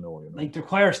 It's hard to know. Like, the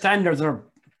required standards are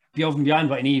beyond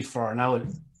what you need for now a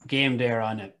game there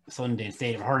on a Sunday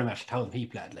instead of a hurling match 1,000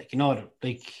 people at. Like,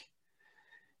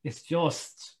 it's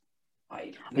just...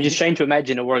 I'm just trying to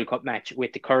imagine a World Cup match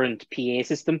with the current PA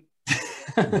system.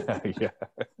 Yeah.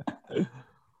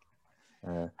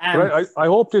 But I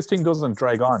hope this thing doesn't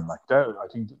drag on like that. I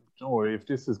think, if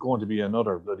this is going to be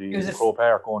another bloody Croke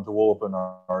Park going to open,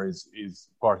 or is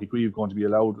Páirc Uí Chaoimh going to be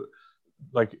allowed,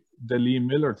 like the Liam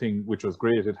Miller thing, which was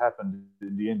great, it happened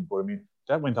in the end, but I mean,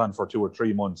 that went on for 2 or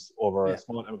 3 months over a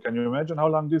small. Can you imagine how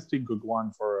long this thing could go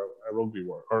on for a rugby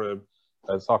world or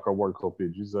a soccer World Cup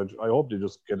bid? I hope they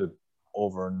just get it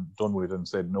over and done with and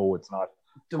said, no, it's not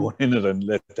going in it, and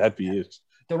let that be it.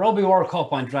 The Rugby World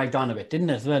Cup one dragged on a bit, didn't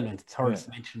it, as well, when Thurles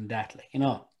mentioned that,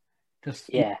 just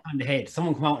on the head.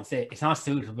 Someone come out and say, it's not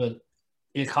suitable,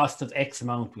 it'll cost us X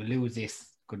amount, we'll lose this,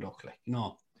 good luck,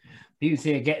 People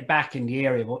say get back in the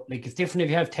area, but it's different if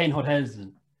you have 10 hotels,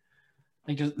 and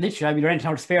just literally, I'd be renting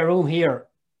out a spare room here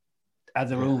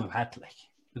as a room I've had to,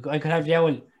 I could have the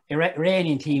old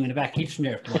Iranian team in the back kitchen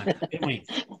there if you want.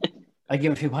 I'd give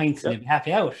them a few pints and they'd be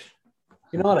happy out.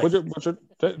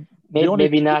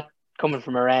 Maybe not coming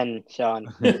from Iran,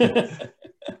 Sean. the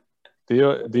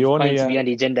only be on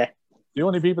the agenda. The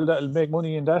only people that will make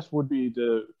money in that would be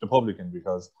the publican,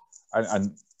 because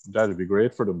and that would be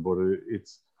great for them, but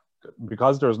it's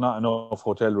because there's not enough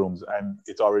hotel rooms, and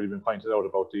it's already been pointed out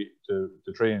about the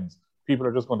trains. People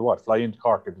are just going to fly into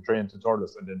Cork, get the train to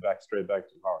Thurles, and then straight back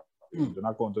to Cork. They're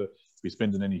not going to be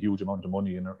spending any huge amount of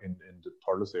money in the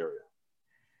Thurles area.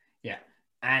 Yeah,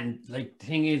 and the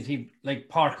thing is, Páirc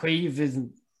Uí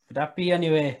Chaoimh would that be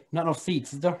anyway? Not enough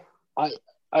seats, is there?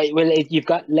 You've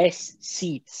got less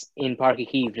seats in Páirc Uí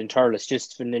Chaoimh than Thurles,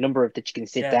 just from the number of that you can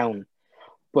sit down.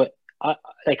 But I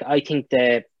think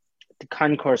the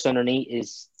concourse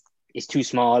underneath is too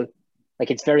small.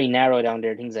 It's very narrow down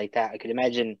there, things like that. I could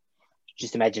imagine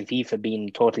FIFA being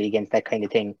totally against that kind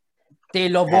of thing. They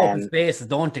love open spaces,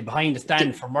 don't they? Behind the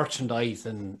stand for merchandise,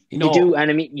 and They do, and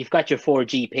I mean, you've got your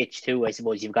 4G pitch too. I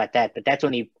suppose you've got that, but that's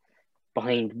only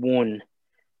behind one.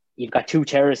 You've got 2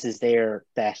 terraces there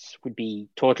that would be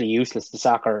totally useless to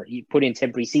soccer. You put in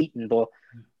temporary seating, but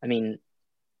I mean,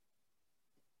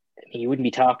 you wouldn't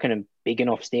be talking a big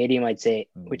enough stadium, I'd say,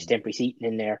 with temporary seating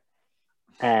in there.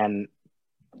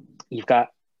 You've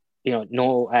got,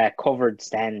 no covered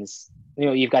stands.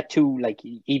 You've got 2,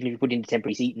 even if you put in the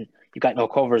temporary seating, you've got no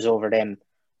covers over them,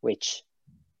 which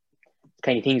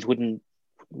kind of things mightn't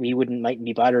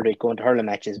be bothered with going to hurling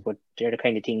matches, but they're the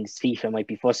kind of things FIFA might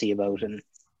be fussy about. And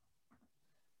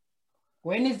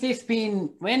When is this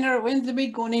being? When's the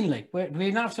bid going in? Like, do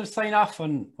we not have to sign off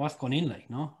on what's going in? Like,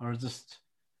 no, or just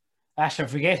Asher,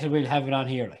 forget it. We'll have it on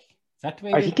here. Like, is that the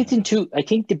way? I think it's in two. I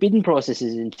think the bidding process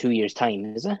is in 2 years'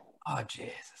 time, is it? Oh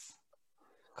Jesus!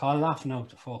 Call it off now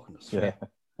to fucking us. Yeah.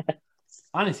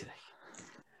 Honestly,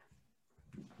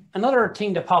 another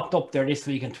thing that popped up there this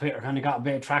week on Twitter, kind of got a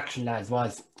bit of traction, lads,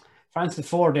 was Francis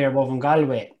Ford there above in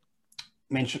Galway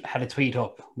had a tweet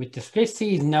up with the split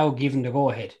season now given the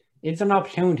go ahead. It's an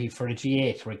opportunity for the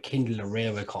GA to rekindle the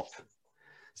Railway Cup.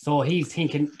 So he's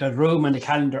thinking the room on the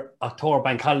calendar, October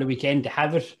bank holiday weekend, to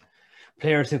have it.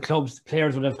 Players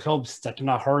will have clubs that they're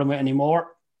not hurling with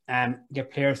anymore.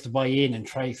 Get players to buy in and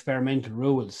try experimental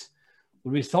rules.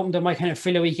 Would be something that might kind of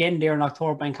fill a weekend there on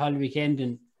October bank holiday weekend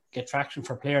and get traction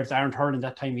for players that aren't hurling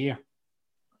that time of year.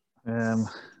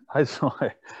 I don't know.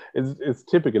 It's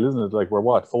typical, isn't it? Like,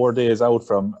 we're 4 days out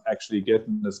from actually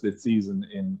getting a split season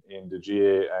in the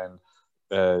GA,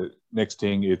 and next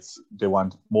thing they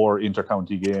want more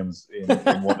inter-county games in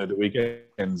one of the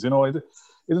weekends. You know,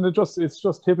 isn't it just? It's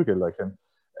just typical. Like, and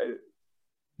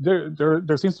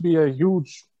there seems to be a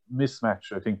huge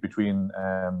mismatch, I think, between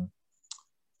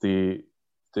the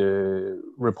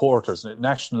reporters,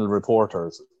 national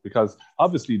reporters, because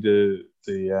obviously the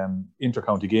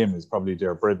inter-county game is probably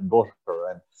their bread and butter,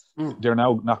 and they're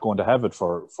now not going to have it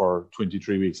for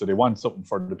 23 weeks, so they want something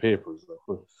for the papers.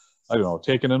 I don't know,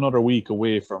 taking another week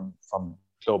away from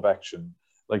club action,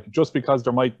 like, just because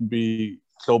there mightn't be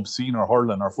club senior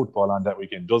hurling or football on that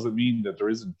weekend doesn't mean that there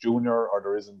isn't junior, or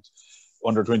there isn't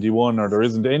under 21, or there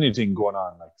isn't anything going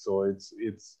on. Like, so it's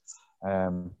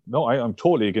no, I'm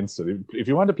totally against it. If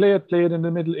you want to play it in the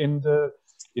middle, in the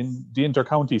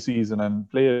inter-county season, and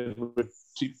play it with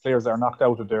players that are knocked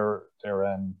out of their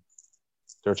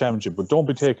championship, but don't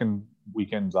be taking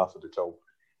weekends off of the club.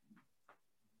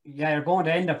 Yeah, you're going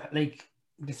to end up, like,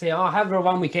 they say, oh, have your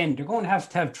one weekend. You're going to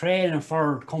have training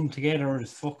for come together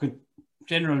as fucking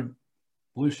general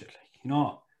bullshit, like, you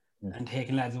know, and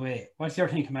taking lads away. What's your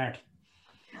thinking, Marty?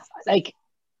 Like,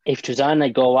 if it was on,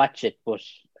 I'd go watch it, but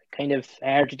kind of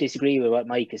hard to disagree with what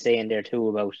Mike is saying there too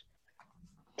about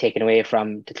taking away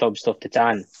from the club stuff that's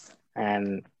on.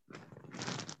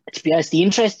 To be honest, the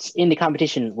interest in the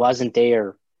competition wasn't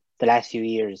there the last few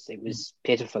years. It was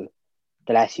pitiful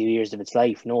the last few years of its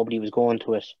life. Nobody was going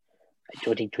to it. I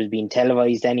don't think it was being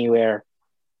televised anywhere.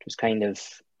 It was kind of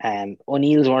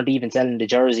O'Neill's weren't even selling the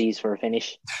jerseys for a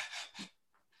finish.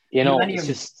 You know, it's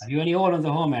just. Have you any old ones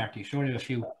at home, Marty? Surely a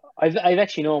few. I've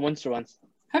actually known Munster ones.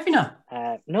 Have you not?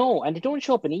 No, and they don't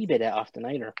show up on eBay that often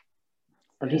either.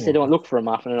 Or at least they don't look for them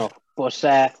often enough. But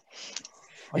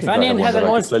if anyone has a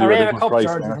Munster Railway Cup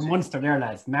jersey from Munster there,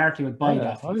 lads, Marty would buy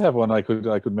that. I have one. I could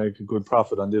make a good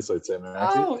profit on this, I'd say,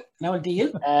 Marty. Oh, no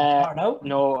deal.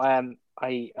 No,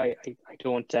 I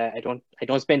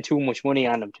don't spend too much money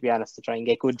on them, to be honest, to try and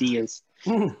get good deals.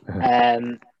 But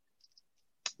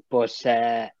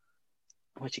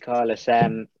what you call it?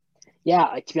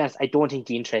 Yeah, to be honest, I don't think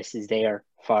the interest is there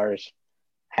for it.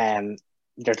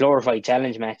 There's glorified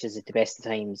challenge matches at the best of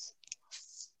times,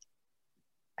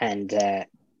 and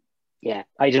yeah,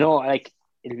 I don't know. Like,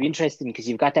 it'll be interesting because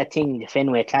you've got that thing, the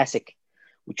Fenway Classic,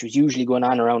 which was usually going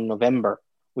on around November,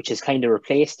 which has kind of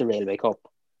replaced the Railway Cup.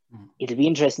 It'll be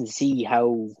interesting to see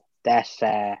how that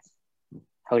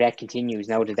continues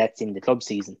now that that's in the club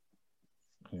season.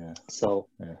 Yeah. So,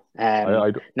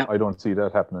 I don't see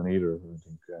that happening either. I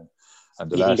think.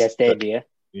 And you think that's dead, yeah?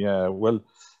 Yeah. Well,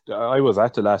 I was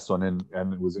at the last one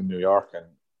and it was in New York, and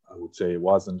I would say it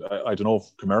wasn't. I don't know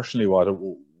if commercially whether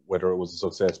it was a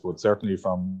success, but certainly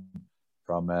from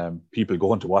people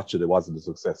going to watch it, it wasn't a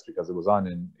success because it was on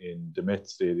in the Met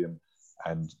Stadium,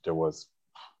 and there was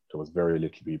very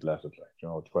little people at it, like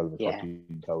 12 or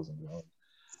 13,000,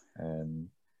 and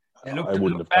it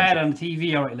looked bad on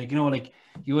TV, or like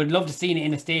you would love to see it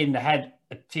in a stadium that had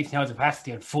a 15,000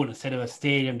 capacity and full instead of a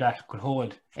stadium that could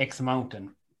hold X amount and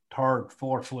third,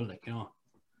 fourth full, Yeah.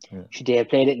 Should they have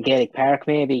played it in Gaelic Park,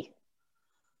 maybe?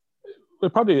 Well,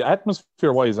 probably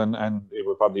atmosphere-wise, and it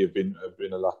would probably have been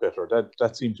a lot better.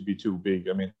 That seemed to be too big.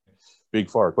 I mean, big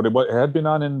for it. But it had been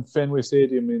on in Fenway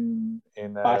Stadium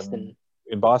in Boston.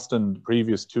 In Boston the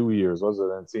previous 2 years, was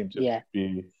it? And it seemed to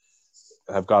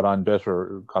have got on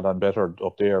better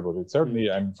up there. But it certainly,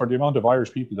 and for the amount of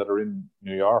Irish people that are in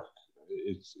New York,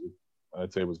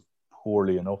 I'd say it was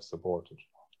poorly enough supported.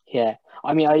 Yeah,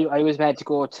 I mean, I was mad to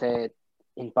go to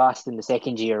in Boston the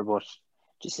second year, but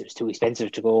just it was too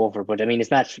expensive to go over. But I mean,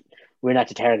 we're not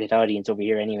the target audience over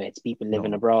here anyway. It's people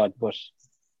living abroad. But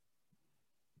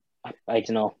I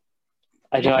don't know.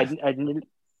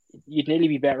 You'd nearly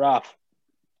be better off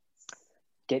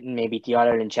getting maybe the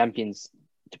All-Ireland champions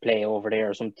to play over there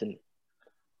or something,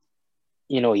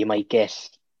 you might get.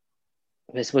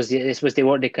 I suppose they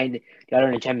were the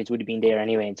Ireland champions would have been there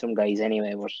anyway, and some guys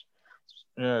anyway. But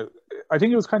yeah, I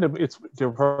think it was they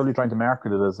were probably trying to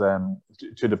market it as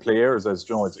to the players as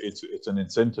it's an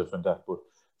incentive and that, but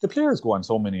the players go on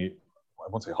so many, I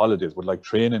won't say holidays, but like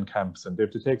training camps, and they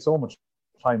have to take so much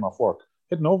time off work.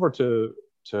 Heading over to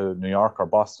New York or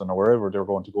Boston or wherever they're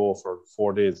going to go for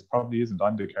 4 days probably isn't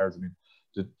on the cards. I mean,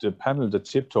 the panel that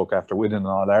Tip took after winning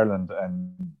All Ireland,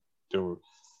 and there were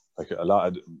like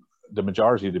the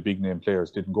majority of the big name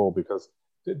players didn't go because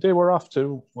they were off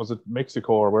to, was it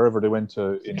Mexico or wherever they went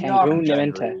to? In Cancun, they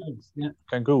went to.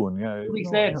 Cancun, yeah. Weeks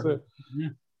later.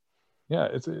 Yeah,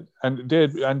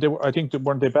 they were, I think,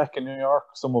 weren't they back in New York?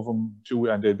 Some of them too,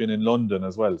 and they'd been in London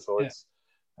as well. So it's,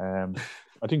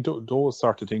 I think those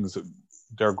sort of things,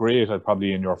 they're great at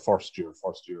probably in your first year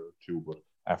or two, but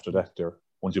after that,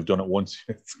 once you've done it once,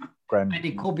 it's grand. And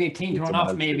it could be a thing to run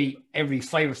off maybe every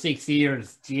 5 or 6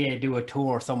 years. Do a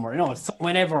tour somewhere.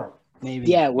 Whenever maybe.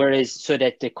 Yeah, whereas so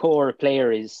that the core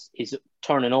player is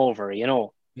turning over.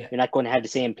 You're not going to have the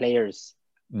same players.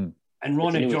 And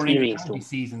run it during the county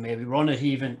season, maybe run it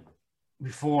even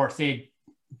before, say,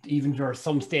 even during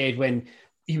some stage when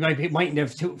you mightn't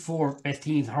have 4 best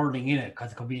teams hurling in it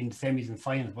because it could be in the semis and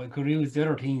finals, but you could use the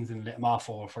other teams and let them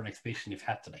off over for an exhibition if you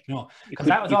had to, because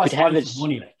that was all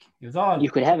money, it was all.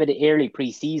 You could have it early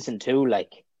pre-season too,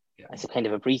 as a kind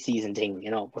of a pre-season thing,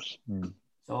 But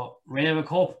so Railway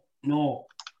Cup, no.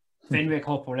 Fenway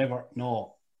Cup, whatever,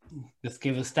 no. Just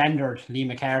give a standard Lee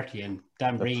McCarthy and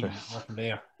Dan Breen working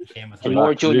there. And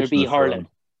more Junior B hurling.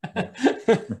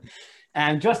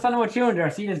 And just on what Junior,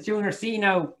 see there's Junior C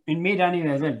now in mid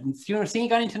anyway as well. Junior C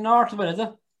gone into North as well, is it?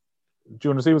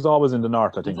 Junior C was always in the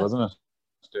North, I think, wasn't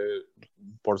it?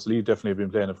 Portslade definitely have been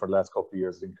playing it for the last couple of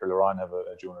years. I think Killarone have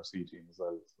a Junior C team as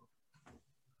well. So.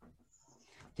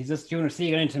 He's just Junior C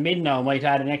gone into mid now. Might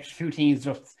add an extra few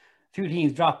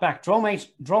teams drop back. Drum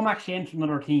actually entered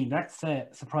another team. That's a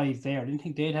surprise there. I didn't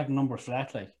think they'd have numbers for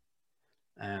that.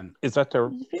 Is that their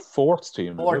fourth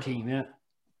team? Fourth team, yeah.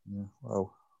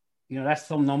 Wow. That's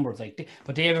some numbers.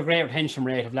 But they have a great retention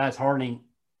rate of lads hurling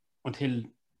until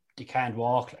they can't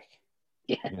walk.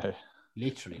 Yeah.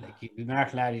 Literally, we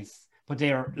mark lads, but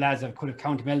they are lads that could have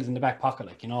county medals in the back pocket,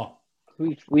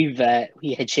 We had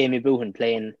Shamie Boohan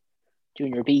playing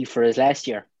Junior B for us last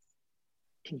year.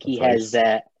 I think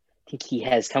he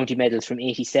has county medals from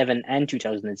 87 and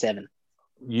 2007.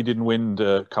 You didn't win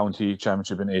the county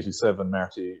championship in 87,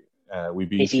 Marty. We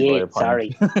beat you by a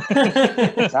point.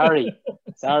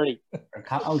 Sorry.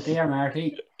 Out there,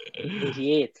 Marty.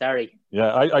 88, sorry.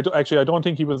 Yeah, I don't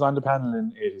think he was on the panel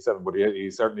in 87, but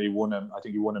he certainly won I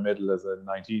think he won a medal as a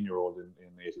 19-year-old in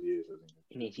 88, I think.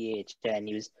 In 88, yeah, and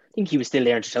I think he was still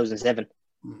there in 2007.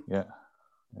 Yeah.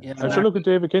 And look at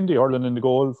David Kindy hurling in the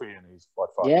goal for you, and he's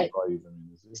 45. Yeah.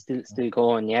 Still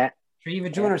going, yeah. Sure,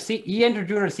 even Junior C, he entered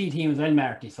Junior C team as well,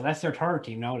 Marty. So that's their third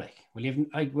team now.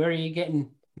 Where are you getting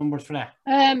numbers for that?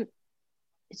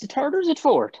 Is it third or is it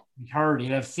fourth? Third.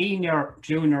 You'll have senior,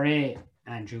 Junior A,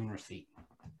 and Junior C.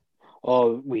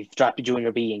 Oh, we've dropped the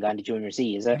Junior B and gone to Junior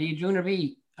C, is it? Junior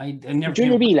B. I never.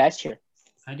 Junior B last year.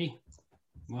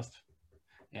 Must.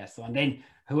 Yeah. So and then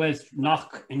who else?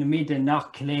 Knock in the mid, then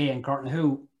Knock, Clay, and Curtin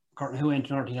Who entered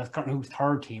another team. That's Curtin Who's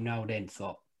third team now. Then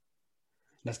so.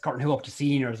 That's Curtin Who up to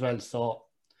senior as well. So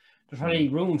there's probably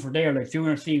room for there.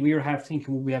 Junior C, we were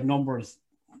thinking would we have numbers?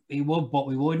 We would, but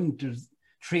we wouldn't. There's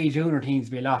 3 junior teams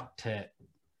be a lot to.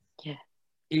 Yeah.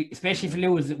 Especially if you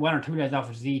lose 1 or 2 days off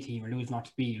the Z team, or lose not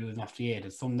to B, lose not to A.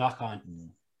 There's some knock on.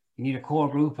 You need a core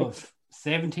group of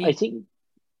 17. I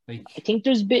think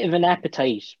there's a bit of an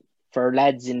appetite for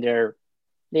lads in their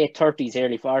late 30s,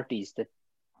 early 40s that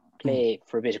play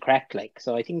for a bit of crack.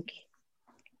 So I think.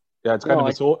 Yeah, it's kind of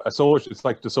a social. It's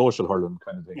like the social hurling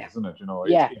kind of thing, isn't it?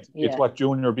 It's what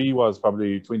Junior B was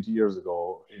probably 20 years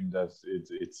ago. In that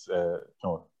it's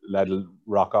lad'll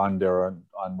rock on there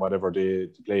on whatever day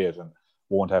to play it and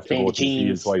won't have to go to the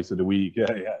field twice a week. Yeah,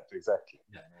 exactly.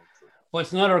 Yeah. Well,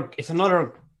 it's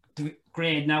another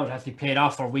grade now that has to be played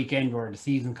off for a weekend where the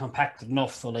season compacted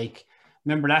enough. So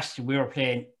remember last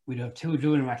year we'd have 2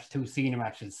 junior matches, 2 senior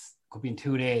matches. Could be in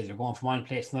 2 days. You're going from one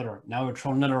place to another. Now we're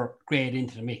throwing another grade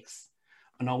into the mix.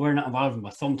 I know we're not involved in,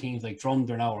 but some teams like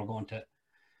Drumder now are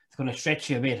it's going to stretch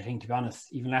you a bit, I think, to be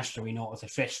honest. Even last year we know it's a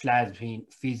stretched lads between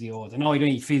physios. I know you don't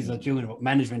need physio junior, but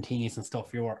management teams and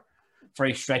stuff, you're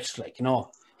very stretched, You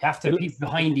have to keep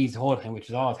behind these the whole time, which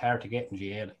is always hard to get in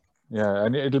GA. Yeah,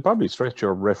 and it'll probably stretch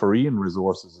your refereeing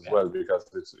resources as well, because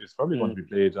it's probably going to be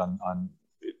played on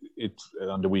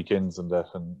the weekends and that,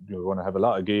 and you're going to have a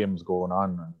lot of games going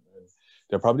on. And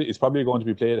it's probably going to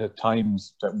be played at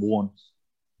times that won't,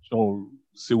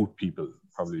 suit people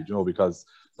probably, because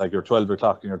like your 12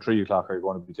 o'clock and your 3 o'clock are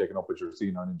going to be taken up with your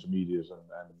senior and intermediate. And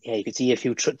yeah, you could see a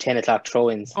few 10 o'clock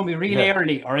throw-ins. It's going to be really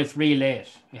early or it's really late.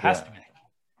 It has to be.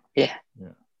 Yeah.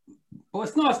 But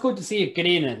it's not as good to see it get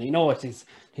in, and it's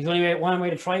only one way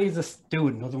to try is to do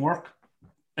it. It doesn't work.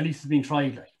 At least it's been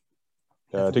tried. Like.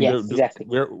 I think exactly.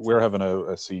 We're having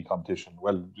a C competition.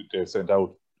 Well, they sent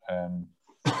out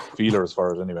feelers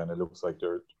for it anyway, and it looks like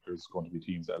there's going to be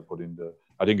teams that'll put in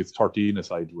I think it's 13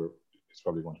 aside where it's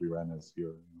probably going to be ran as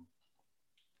here.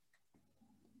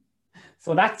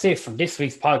 So that's it from this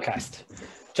week's podcast.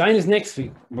 Join us next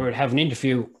week. We'll have an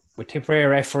interview with Tipperary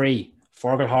referee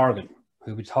Fergal Horgan,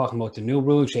 who'll be talking about the new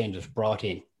rule changes brought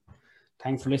in.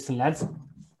 Thanks for listening, lads.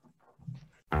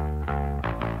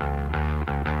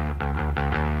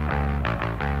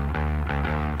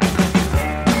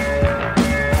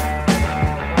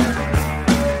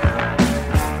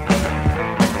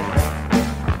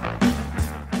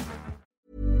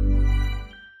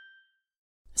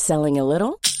 Selling a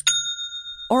little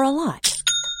or a lot?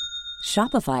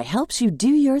 Shopify helps you do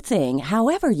your thing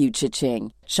however you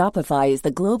cha-ching. Shopify is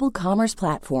the global commerce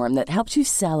platform that helps you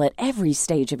sell at every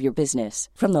stage of your business.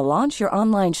 From the launch your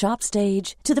online shop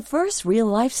stage to the first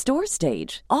real-life store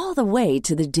stage, all the way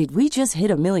to the did we just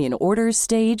hit a million orders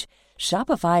stage.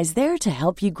 Shopify is there to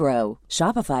help you grow.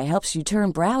 Shopify helps you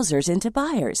turn browsers into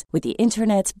buyers with the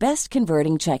internet's best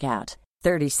converting checkout.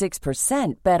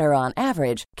 36% better on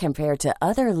average compared to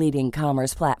other leading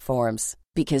commerce platforms.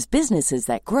 Because businesses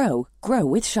that grow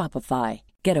with Shopify.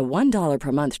 Get a $1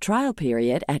 per month trial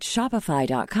period at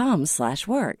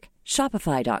shopify.com/work.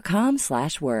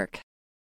 Shopify.com/work.